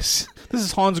this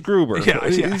is Hans Gruber. Yeah,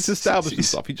 he's established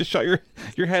himself. He just shot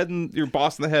your head and your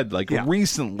boss in the head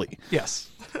recently.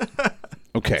 Yes.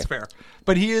 Okay, that's fair.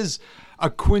 But he is a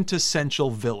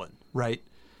quintessential villain, right?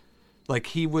 Like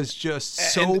he was just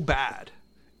so bad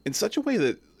in such a way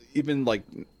that even like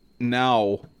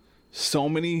now, so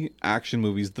many action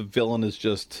movies, the villain is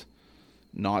just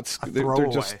not. They're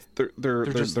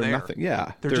just nothing.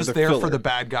 Yeah, they're just there for the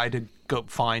bad guy to go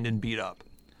find and beat up.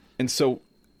 And so,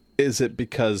 is it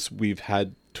because we've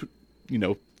had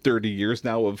 30 years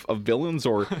now of villains,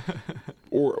 or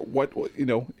what?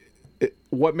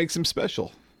 What makes him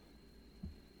special?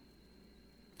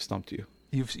 Stumped you.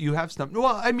 You have stumped.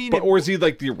 Well, I mean, or is he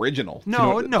like the original?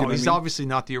 No, he's obviously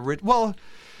not the original. Well,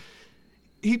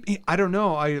 he I don't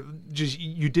know.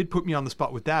 You did put me on the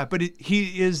spot with that, but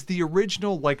he is the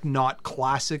original, like not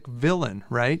classic villain,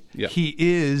 right? Yeah. He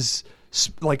is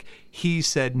like he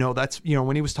said no. That's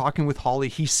when he was talking with Holly,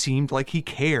 he seemed like he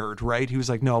cared, right? He was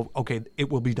like, no, okay, it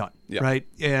will be done, right?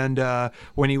 And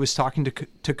when he was talking to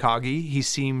Takagi, he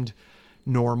seemed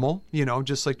normal,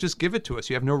 just give it to us.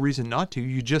 You have no reason not to.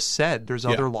 You just said there's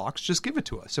other locks. Just give it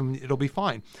to us and it'll be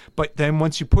fine. But then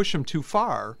once you push him too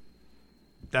far,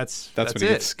 that's when it. it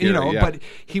gets scary, But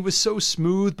he was so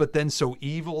smooth, but then so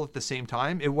evil at the same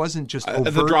time. It wasn't just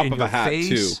overt the drop in of your a hat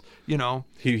face, too.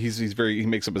 He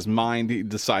makes up his mind. He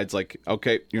decides like,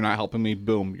 okay, you're not helping me.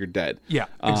 Boom, you're dead. Yeah,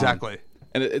 exactly.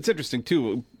 And it's interesting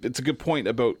too. It's a good point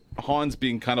about Hans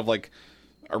being kind of like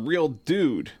a real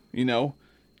dude.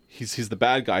 He's the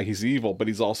bad guy. He's evil, but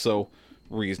he's also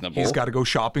reasonable. He's got to go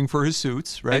shopping for his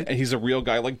suits, right? And he's a real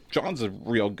guy. Like John's a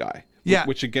real guy. Yeah.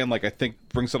 Which again, like I think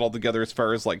brings it all together as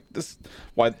far as like this.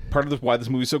 Why this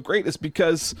movie's so great is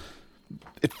because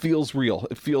it feels real.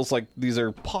 It feels like these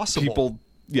are possible people.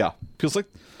 Yeah. Feels like,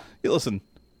 listen,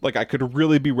 like I could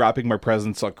really be wrapping my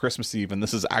presents on Christmas Eve, and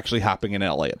this is actually happening in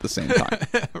LA at the same time.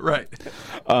 Right.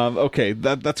 Okay,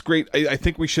 that's great. I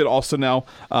think we should also now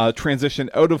transition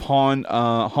out of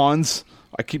Hans.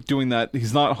 I keep doing that.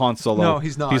 He's not Han Solo. No,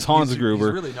 he's not. He's Hans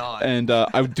Gruber. He's really not. And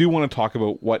I do want to talk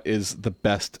about what is the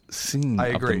best scene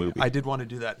of the movie. I did want to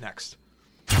do that next.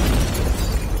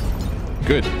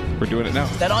 Good. We're doing it now.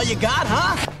 Is that all you got,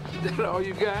 huh? Is that all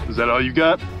you got? Is that all you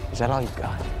got? Is that all you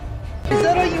got? Is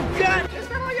that all you got? Is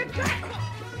that all you got?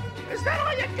 Is that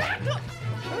all you got?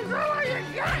 Is that all you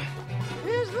got?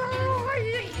 Is that all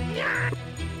you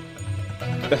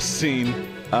got? Best scene.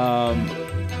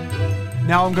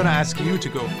 Now I'm going to ask you to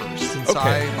go first, since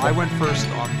I went first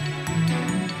on.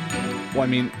 Well, I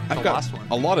mean, I've got last one.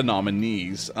 a lot of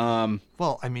nominees.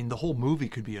 Well, I mean, the whole movie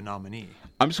could be a nominee.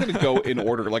 I'm just going to go in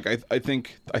order. Like I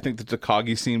think the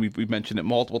Takagi scene, we've mentioned it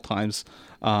multiple times.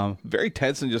 Very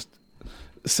tense and just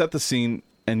set the scene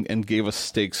and gave us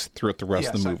stakes throughout the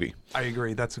rest of the movie. I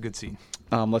agree. That's a good scene.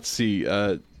 Let's see.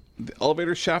 The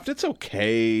elevator shaft, it's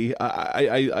okay.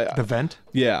 The vent?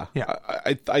 Yeah. Yeah.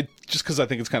 I just because I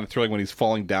think it's kind of thrilling when he's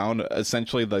falling down.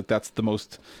 Essentially, like that's the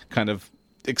most kind of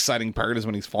exciting part is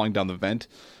when he's falling down the vent.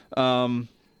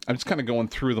 I'm just kind of going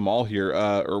through them all here,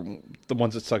 or the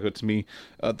ones that stuck out to me.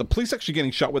 The police actually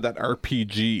getting shot with that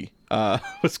RPG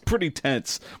was pretty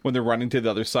tense when they're running to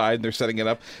the other side and they're setting it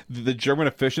up. The German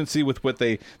efficiency with what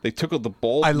they took out the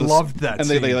bolt. I loved that and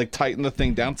scene. they like tighten the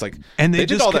thing down. It's like and they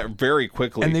did all that very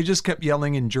quickly. And they just kept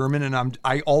yelling in German, and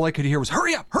all I could hear was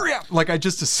 "Hurry up, hurry up!" Like I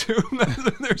just assumed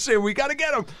that they're saying we got to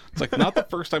get him. It's like not the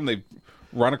first time they've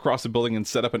run across a building and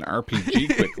set up an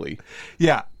RPG quickly.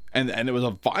 Yeah. And it was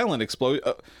a violent explosion.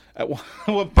 At one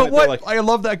point, but what I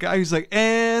love that guy. He's like,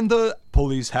 and the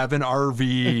police have an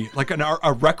RV, like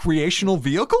a recreational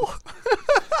vehicle.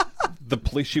 The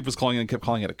police chief was kept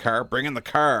calling it a car. Bring in the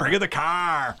car. Bring in the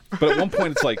car. But at one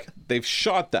point, it's like they've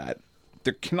shot that.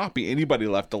 There cannot be anybody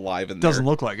left alive in there. Doesn't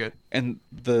look like it. And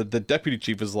the deputy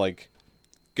chief is like,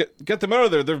 get them out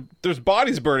of there. There's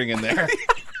bodies burning in there.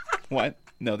 What?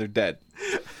 No, they're dead.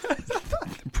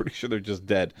 I'm pretty sure they're just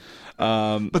dead.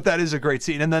 But that is a great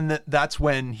scene, and then that's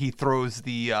when he throws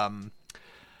the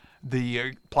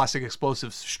plastic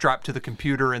explosives strapped to the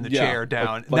computer and the chair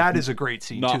down. Like that is a great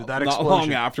scene too. That explosion. Not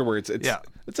long afterwards,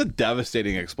 it's a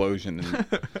devastating explosion.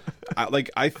 And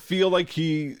I feel like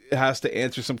he has to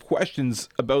answer some questions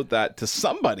about that to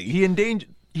somebody. He endangered.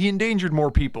 he endangered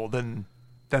more people than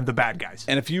the bad guys.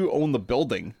 And if you own the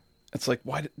building, it's like,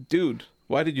 why did you?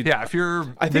 Yeah, if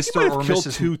you're I think Mr. he might or have killed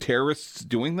Mrs. 2 terrorists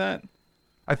doing that.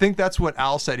 I think that's what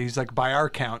Al said. He's like, by our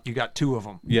count, you got 2 of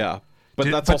them. Yeah,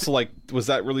 but that's also like, was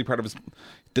that really part of his?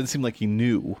 Didn't seem like he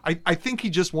knew. I think he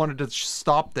just wanted to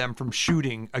stop them from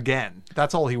shooting again.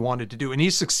 That's all he wanted to do, and he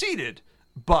succeeded.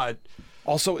 But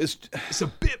also, it's a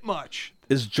bit much.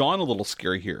 Is John a little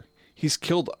scary here? He's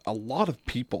killed a lot of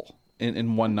people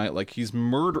in one night. Like, he's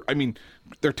murdered. I mean,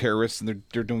 they're terrorists and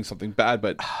they're doing something bad,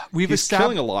 but he's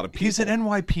killing a lot of people. He's an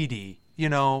NYPD. You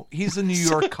know, he's a New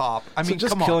York cop. I mean, so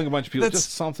just come on. killing a bunch of people,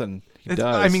 just something he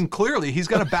does. I mean, clearly, he's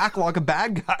got a backlog of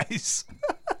bad guys.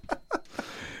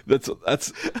 That's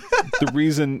the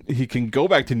reason he can go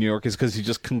back to New York is because he's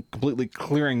just completely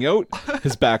clearing out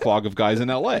his backlog of guys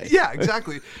in L.A. Yeah,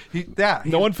 exactly.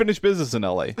 No unfinished business in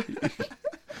L.A.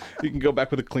 You can go back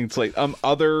with a clean slate.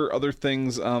 Other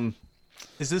things.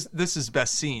 Is this is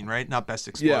best scene, right? Not best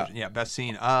explosion. Yeah, best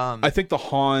scene. I think the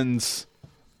Hans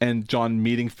and John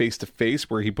meeting face to face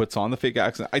where he puts on the fake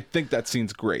accent. I think that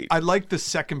scene's great. I like the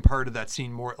second part of that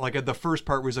scene more. Like the first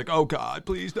part was like, "Oh God,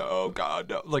 please no,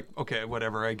 God no." Like, okay,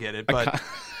 whatever, I get it, but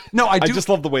no, I do. I just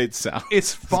love the way it sounds.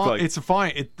 It's fine. It's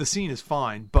fine. The scene is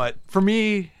fine, but for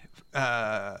me,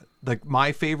 like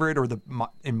my favorite, or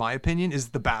in my opinion, is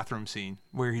the bathroom scene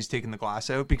where he's taking the glass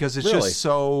out, because it's just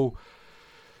so.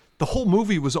 The whole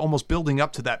movie was almost building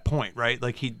up to that point, right?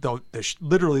 Like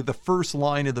literally the first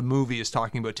line of the movie is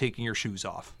talking about taking your shoes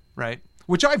off, right?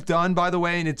 Which I've done, by the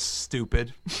way, and it's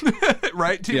stupid,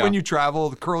 right? Yeah. When you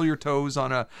travel, curl your toes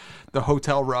on the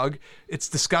hotel rug. It's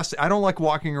disgusting. I don't like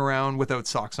walking around without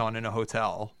socks on in a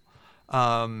hotel.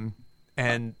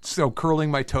 And so curling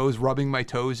my toes, rubbing my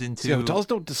toes into... See, hotels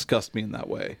don't disgust me in that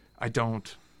way. I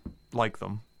don't like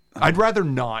them. I'd rather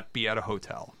not be at a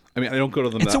hotel. I mean, I don't go to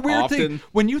them it's that a weird often. thing.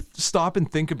 When you stop and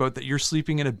think about that you're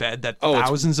sleeping in a bed that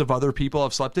thousands of other people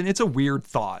have slept in, it's a weird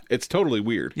thought. It's totally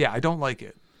weird. Yeah, I don't like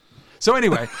it. So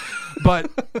anyway, but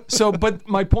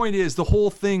my point is the whole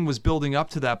thing was building up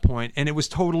to that point, and it was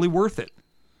totally worth it.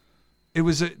 It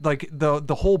was like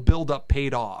the whole build up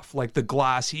paid off. Like the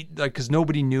glass, because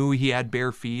nobody knew he had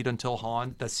bare feet until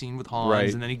that scene with Hans,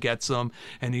 right. And then he gets them,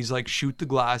 and he's like, shoot the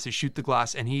glass,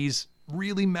 and he's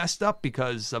really messed up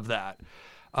because of that.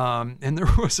 And there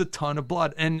was a ton of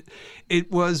blood, and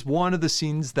it was one of the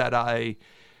scenes that I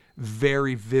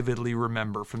very vividly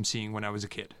remember from seeing when I was a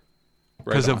kid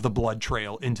because of the blood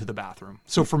trail into the bathroom.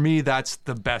 So for me, that's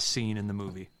the best scene in the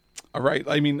movie. All right.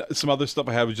 I mean, some other stuff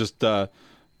I have is just the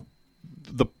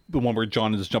one where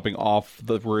John is jumping off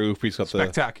the roof. He's got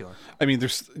spectacular. I mean,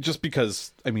 there's just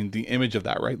because the image of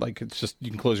that, right? Like, it's just,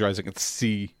 you can close your eyes and can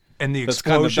see. And the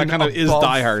explosion that kind of is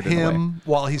Die Hard in a way. Him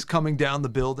while he's coming down the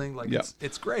building, like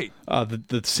it's great.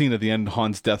 The scene at the end,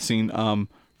 Han's death scene.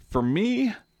 For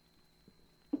me,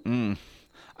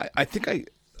 I think I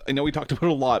know we talked about it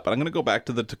a lot, but I'm going to go back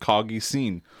to the Takagi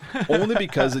scene only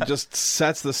because it just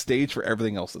sets the stage for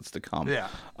everything else that's to come. Yeah.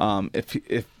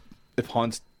 If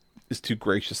Hans is too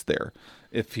gracious there,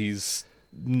 if he's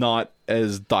not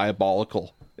as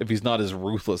diabolical, if he's not as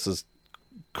ruthless, as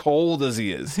cold as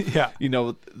he is,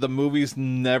 the movie's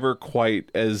never quite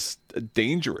as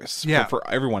dangerous for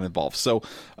everyone involved. So,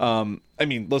 I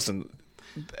mean, listen.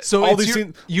 So all these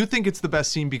scenes, you think it's the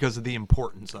best scene because of the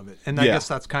importance of it, and I guess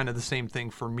that's kind of the same thing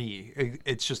for me.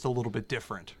 It's just a little bit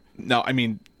different. No, I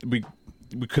mean, we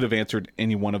could have answered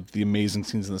any one of the amazing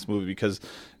scenes in this movie because,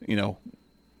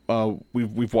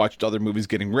 we've watched other movies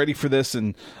getting ready for this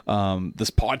and this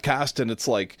podcast, and it's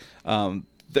like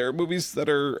there are movies that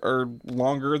are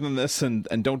longer than this and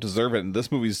don't deserve it, and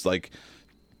this movie's like,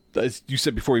 as you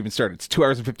said before we even started, it's 2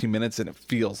 hours and 15 minutes, and it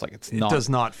feels like it's not. It does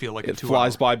not feel like it 2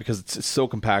 flies by because it's so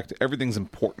compact. Everything's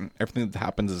important. Everything that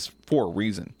happens is for a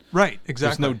reason. Right.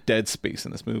 Exactly. There's no dead space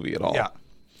in this movie at all. Yeah.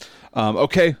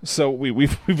 Okay, so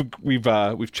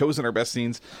we've chosen our best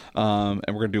scenes, and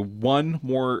we're gonna do one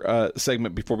more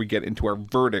segment before we get into our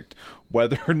verdict,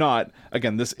 whether or not,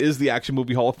 again, this is the Action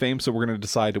Movie Hall of Fame, so we're gonna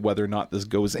decide whether or not this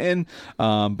goes in.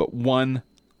 But one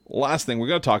last thing, we're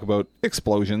gonna talk about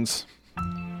explosions.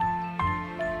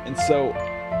 And so,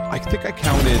 I think I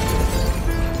counted,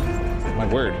 my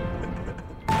word,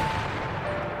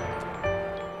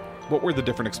 what were the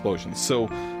different explosions? So,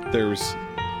 there's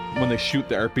when they shoot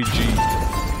the RPG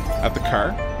at the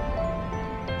car.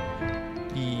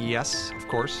 Yes, of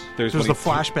course. There's the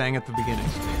flashbang at the beginning.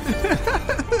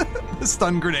 The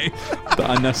stun grenade. The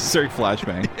unnecessary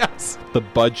flashbang. Yes. The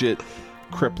budget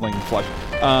crippling flash.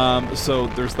 So,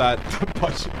 there's that. The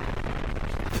budget.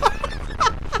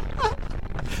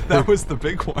 That was the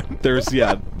big one. That's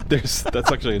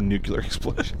actually a nuclear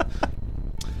explosion.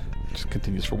 just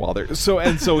continues for a while there. So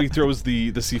he throws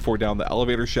the C4 down the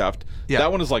elevator shaft. Yeah.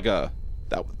 That one is like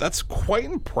that's quite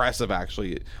impressive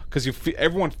actually, because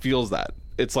everyone feels that.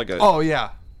 It's like a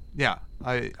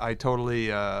I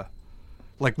totally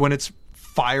like when it's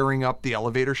firing up the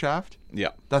elevator shaft. Yeah,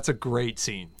 that's a great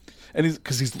scene. And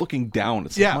he's looking down.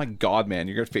 It's like, my God, man,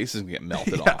 your face is gonna get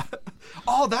melted off.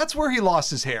 Oh, that's where he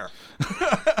lost his hair.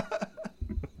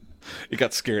 It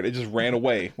got scared. It just ran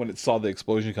away when it saw the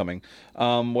explosion coming.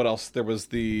 What else? There was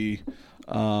the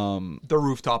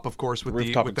rooftop, of course, with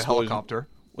the helicopter.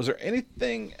 Was there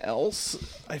anything else?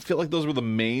 I feel like those were the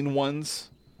main ones.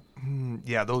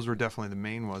 Yeah, those were definitely the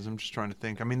main ones. I'm just trying to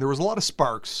think. I mean, there was a lot of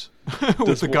sparks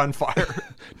with the gunfire.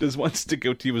 Does one stick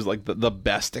out to you as like the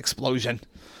best explosion?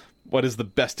 What is the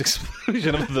best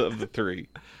explosion of the three?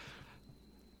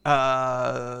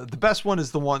 The best one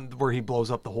is the one where he blows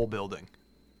up the whole building.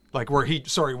 Like where he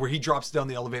drops down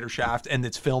the elevator shaft and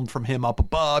it's filmed from him up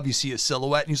above. You see a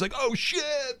silhouette and he's like, "Oh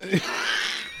shit!"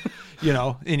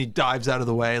 And he dives out of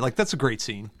the way. Like that's a great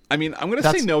scene. I mean, I'm going to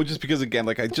say no just because again,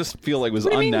 like I just feel like it was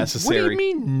unnecessary. What do you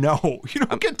mean no? You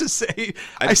don't get to say.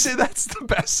 I say that's the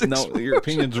best. No, your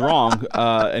opinion's wrong,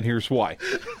 and here's why.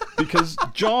 Because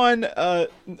John,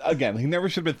 again, he never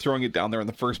should have been throwing it down there in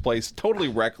the first place. Totally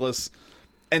reckless,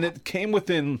 and it came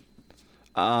within.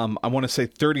 I want to say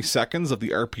 30 seconds of the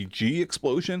RPG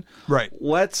explosion. Right.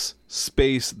 Let's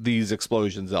space these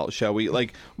explosions out, shall we?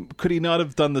 Like, could he not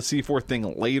have done the C4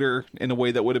 thing later in a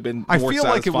way that would have been more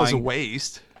satisfying? Like it was a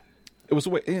waste. It was a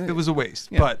waste. It was a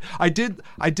waste. Yeah. But I did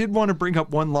want to bring up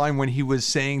one line when he was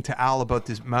saying to Al about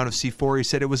this amount of C4. He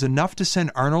said it was enough to send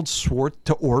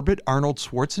to orbit Arnold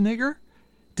Schwarzenegger.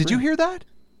 Did you hear that?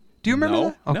 Do you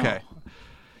remember that? Okay. No.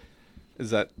 Is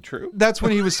that true? That's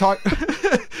when he was talking.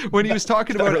 When he was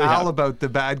talking about Al about the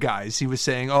bad guys, he was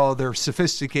saying, "Oh, they're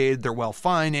sophisticated, they're well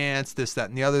financed, this, that,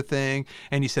 and the other thing."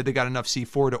 And he said they got enough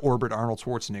C4 to orbit Arnold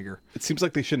Schwarzenegger. It seems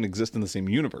like they shouldn't exist in the same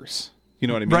universe. You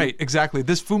know what I mean? Right, exactly.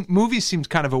 This movie seems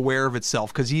kind of aware of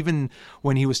itself because even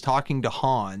when he was talking to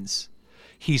Hans,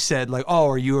 he said like, "Oh,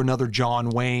 are you another John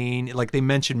Wayne?" Like they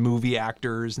mentioned movie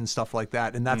actors and stuff like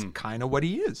that, and that's kind of what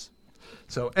he is.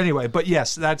 So anyway, but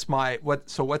yes, that's my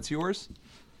So what's yours?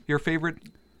 Your favorite?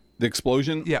 The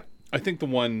explosion? Yeah. I think the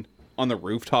one on the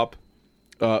rooftop,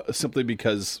 simply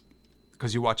because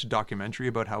you watched a documentary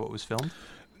about how it was filmed?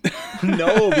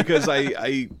 No, because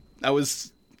I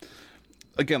was,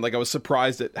 again, like I was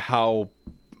surprised at how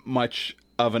much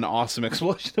of an awesome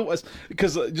explosion it was.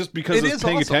 Because I was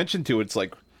paying attention to it, it's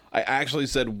like, I actually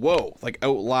said, "Whoa," like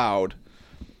out loud.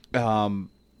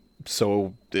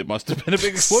 So it must have been a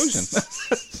big explosion.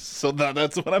 So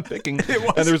that's what I'm picking.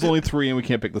 And there's only 3 and we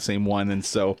can't pick the same one.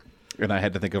 And I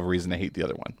had to think of a reason to hate the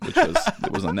other one, which was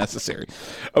it was unnecessary.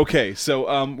 Okay,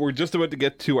 so we're just about to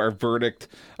get to our verdict.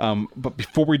 But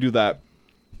before we do that,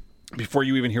 before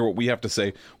you even hear what we have to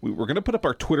say, we're going to put up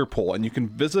our Twitter poll, and you can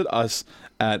visit us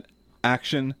at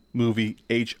Action Movie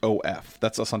HOF.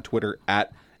 That's us on Twitter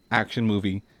at Action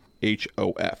Movie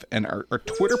HOF. And our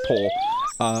Twitter poll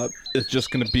is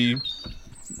just going to be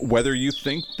whether you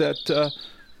think that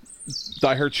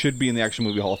Die Hard should be in the Action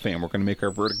Movie Hall of Fame. We're going to make our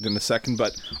verdict in a second,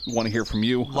 but we want to hear from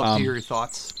you. Love to hear your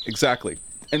thoughts. Exactly.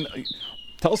 And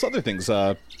tell us other things.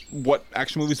 What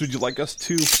action movies would you like us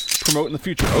to promote in the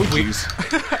future? Oh, geez.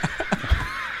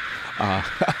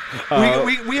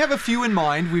 We have a few in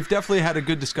mind. We've definitely had a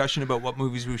good discussion about what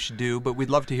movies we should do, but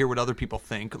we'd love to hear what other people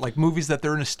think. Like movies that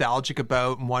they're nostalgic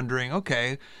about and wondering,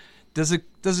 okay, does it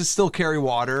still carry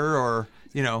water, or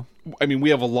I mean, we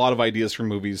have a lot of ideas for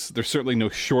movies. There's certainly no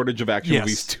shortage of action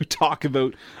movies to talk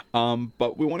about,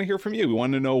 but we want to hear from you. We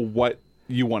want to know what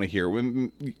you want to hear.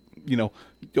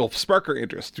 You'll spark our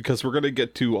interest because we're going to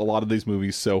get to a lot of these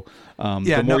movies. So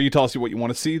the more you tell us what you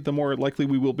want to see, the more likely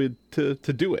we will be to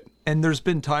do it. And there's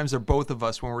been times that both of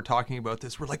us, when we're talking about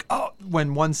this, we're like, oh,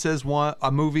 when one says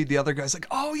a movie, the other guy's like,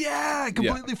 oh yeah, I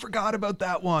completely forgot about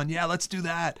that one. Yeah, let's do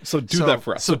that. So do that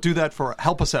for us. So do that for us.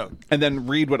 Help us out. And then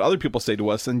read what other people say to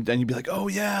us, and then you'd be like, oh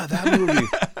yeah, that movie.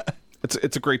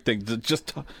 It's a great thing.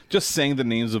 Just saying the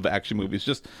names of action movies.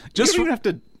 Just you don't even have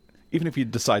to. Even if you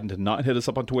decide to not hit us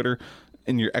up on Twitter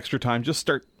in your extra time, just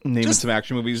start naming some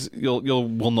action movies. You'll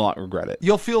will not regret it.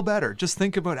 You'll feel better. Just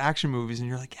think about action movies, and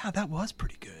you're like, yeah, that was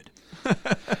pretty good.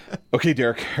 Okay,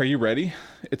 Derek, are you ready?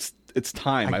 It's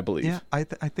time, I believe. Yeah, I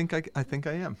think I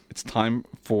am. It's time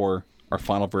for our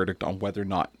final verdict on whether or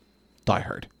not Die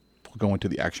Hard will go into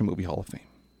the Action Movie Hall of Fame.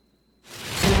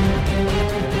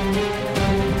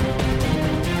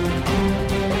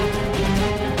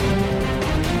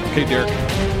 Okay, Derek.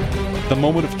 The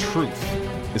moment of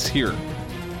truth is here.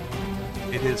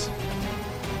 It is.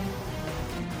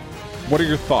 what are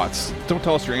your thoughts? Don't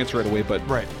tell us your answer right away, but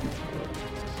right.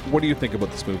 What do you think about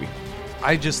this movie?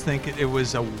 I just think it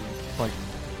was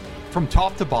from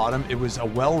top to bottom, it was a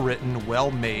well-written,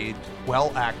 well-made,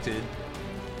 well-acted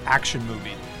action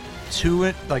movie. To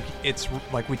it, it's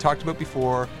like we talked about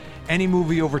before, any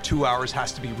movie over 2 hours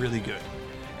has to be really good.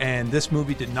 And this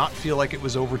movie did not feel like it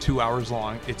was over 2 hours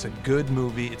long. It's a good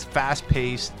movie. It's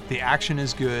fast-paced. The action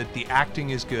is good. The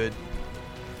acting is good.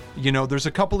 You know, there's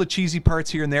a couple of cheesy parts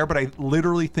here and there, but I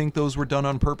literally think those were done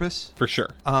on purpose. For sure.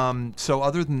 So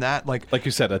other than that, like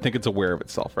you said, I think it's aware of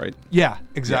itself, right? Yeah,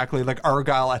 exactly. Yeah. Like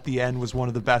Argyle at the end was one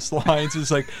of the best lines.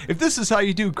 It's like, if this is how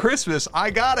you do Christmas, I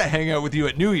gotta hang out with you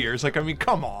at New Year's. Like, I mean,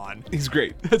 come on. He's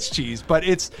great. That's cheese, but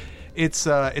it's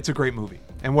a great movie.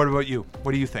 And what about you?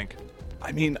 What do you think?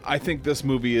 I mean, I think this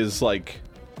movie is like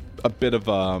a bit of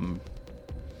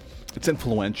it's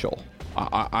influential.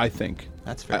 I think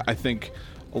that's fair. I think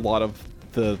a lot of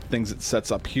the things it sets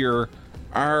up here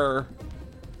are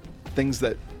things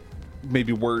that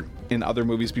maybe weren't in other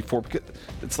movies before, because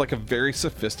it's like a very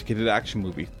sophisticated action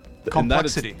movie.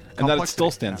 Complexity. And that it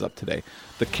still stands up today.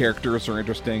 The characters are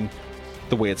interesting.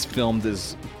 The way it's filmed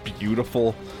is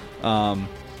beautiful.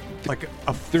 Like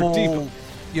a full,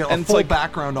 a full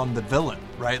background on the villain,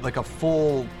 right? Like a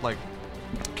full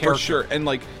character. For sure.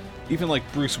 And even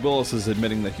Bruce Willis is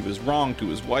admitting that he was wrong to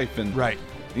his wife, and right.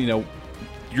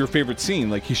 Your favorite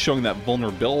scene, he's showing that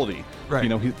vulnerability.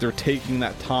 Right. They're taking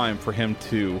that time for him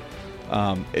to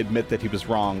admit that he was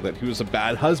wrong, that he was a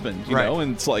bad husband. You know,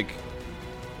 and it's like,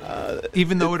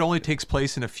 even though it only takes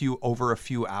place in over a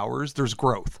few hours, there's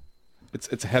growth.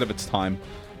 It's ahead of its time,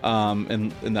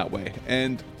 in that way.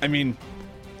 And I mean,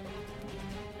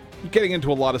 getting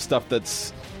into a lot of stuff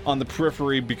that's on the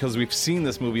periphery because we've seen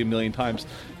this movie a million times.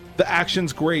 The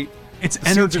action's great. It's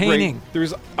entertaining.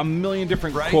 There's a million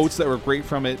different quotes that were great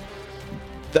from it.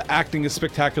 The acting is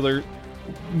spectacular.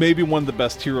 Maybe one of the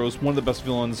best heroes, one of the best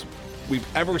villains we've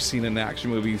ever seen in an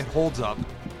action movie. It holds up.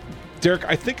 Derek,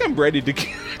 I think I'm ready to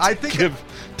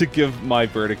give my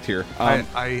verdict here. I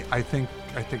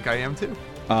think I am too.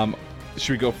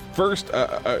 Should we go first? Do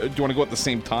you want to go at the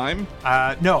same time?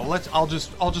 No, I'll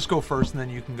just go first, and then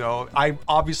you can go.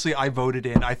 I voted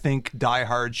in. I think Die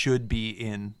Hard should be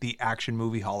in the Action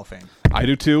Movie Hall of Fame. I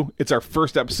do too. It's our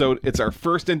first episode. It's our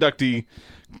first inductee.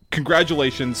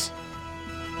 Congratulations,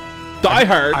 Die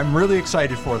Hard. I'm really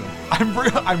excited for them.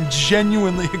 I'm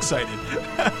genuinely excited.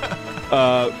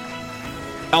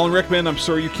 Alan Rickman, I'm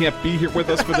sorry you can't be here with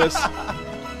us for this.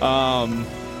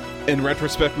 In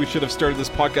retrospect, we should have started this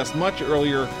podcast much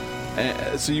earlier,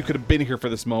 so you could have been here for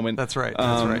this moment. That's right.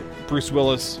 That's right. Bruce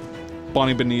Willis,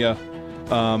 Bonnie Bonilla,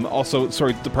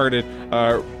 departed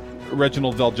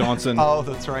Reginald Vel Johnson. Oh,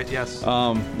 that's right. Yes.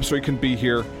 I'm sorry you couldn't be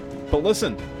here, but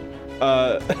listen,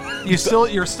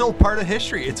 you're still part of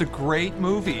history. It's a great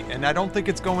movie, and I don't think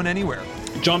it's going anywhere.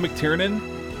 John McTiernan,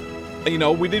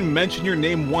 we didn't mention your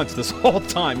name once this whole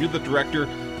time. You're the director.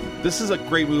 This is a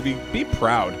great movie. Be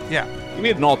proud. Yeah. You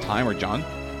made an all-timer, John.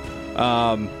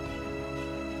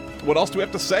 What else do we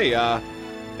have to say?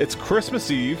 It's Christmas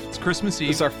Eve.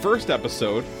 It's our first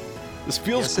episode. This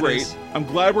feels great. I'm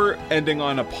glad we're ending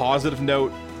on a positive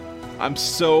note. I'm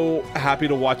so happy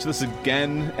to watch this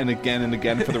again and again and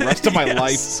again for the rest of my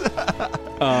life.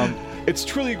 It's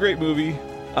truly a great movie.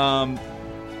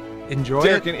 Enjoy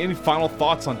Derek, it. any final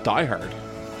thoughts on Die Hard?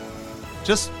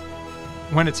 Just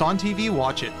when it's on TV,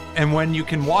 watch it. And when you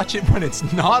can watch it when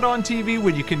it's not on TV,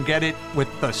 when you can get it with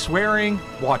the swearing,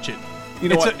 watch it.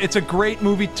 It's a great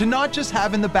movie to not just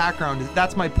have in the background.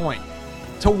 That's my point.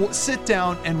 To sit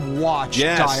down and watch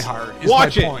Die Hard is my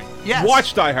point. Yes.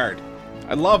 Watch Die Hard.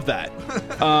 I love that.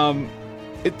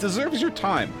 It deserves your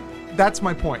time. That's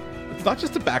my point. It's not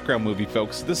just a background movie,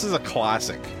 folks. This is a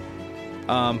classic.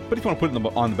 But if you want to put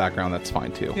it on the background, that's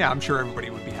fine too. Yeah, I'm sure everybody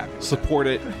would be happy with Support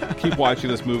it. Keep watching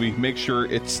this movie. Make sure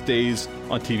it stays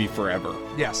on TV forever.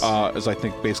 Yes. Is I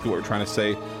think basically what we're trying to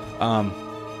say.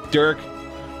 Derek,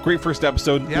 great first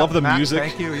episode. Yeah, love the Matt, music.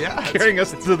 Thank you. Yeah. Carrying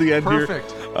us to the end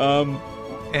perfect. here.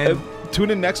 And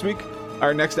tune in next week.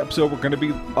 Our next episode, we're going to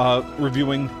be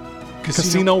reviewing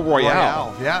Casino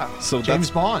Royale. Yeah. So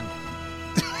James Bond.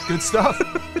 Good stuff.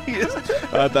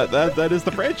 That is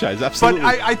the franchise, absolutely.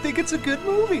 But I think it's a good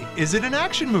movie. Is it an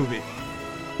action movie?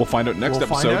 We'll find out next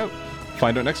episode.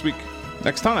 Find out next week.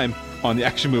 Next time on the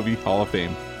Action Movie Hall of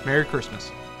Fame. Merry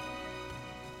Christmas.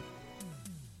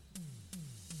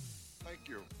 Thank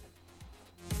you.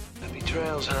 Happy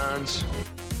trails, Hans.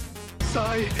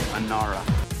 Sayonara.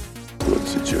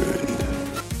 What's adjourned?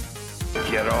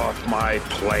 Get off my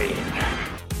plane.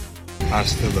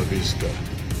 Hasta la vista,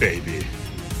 baby.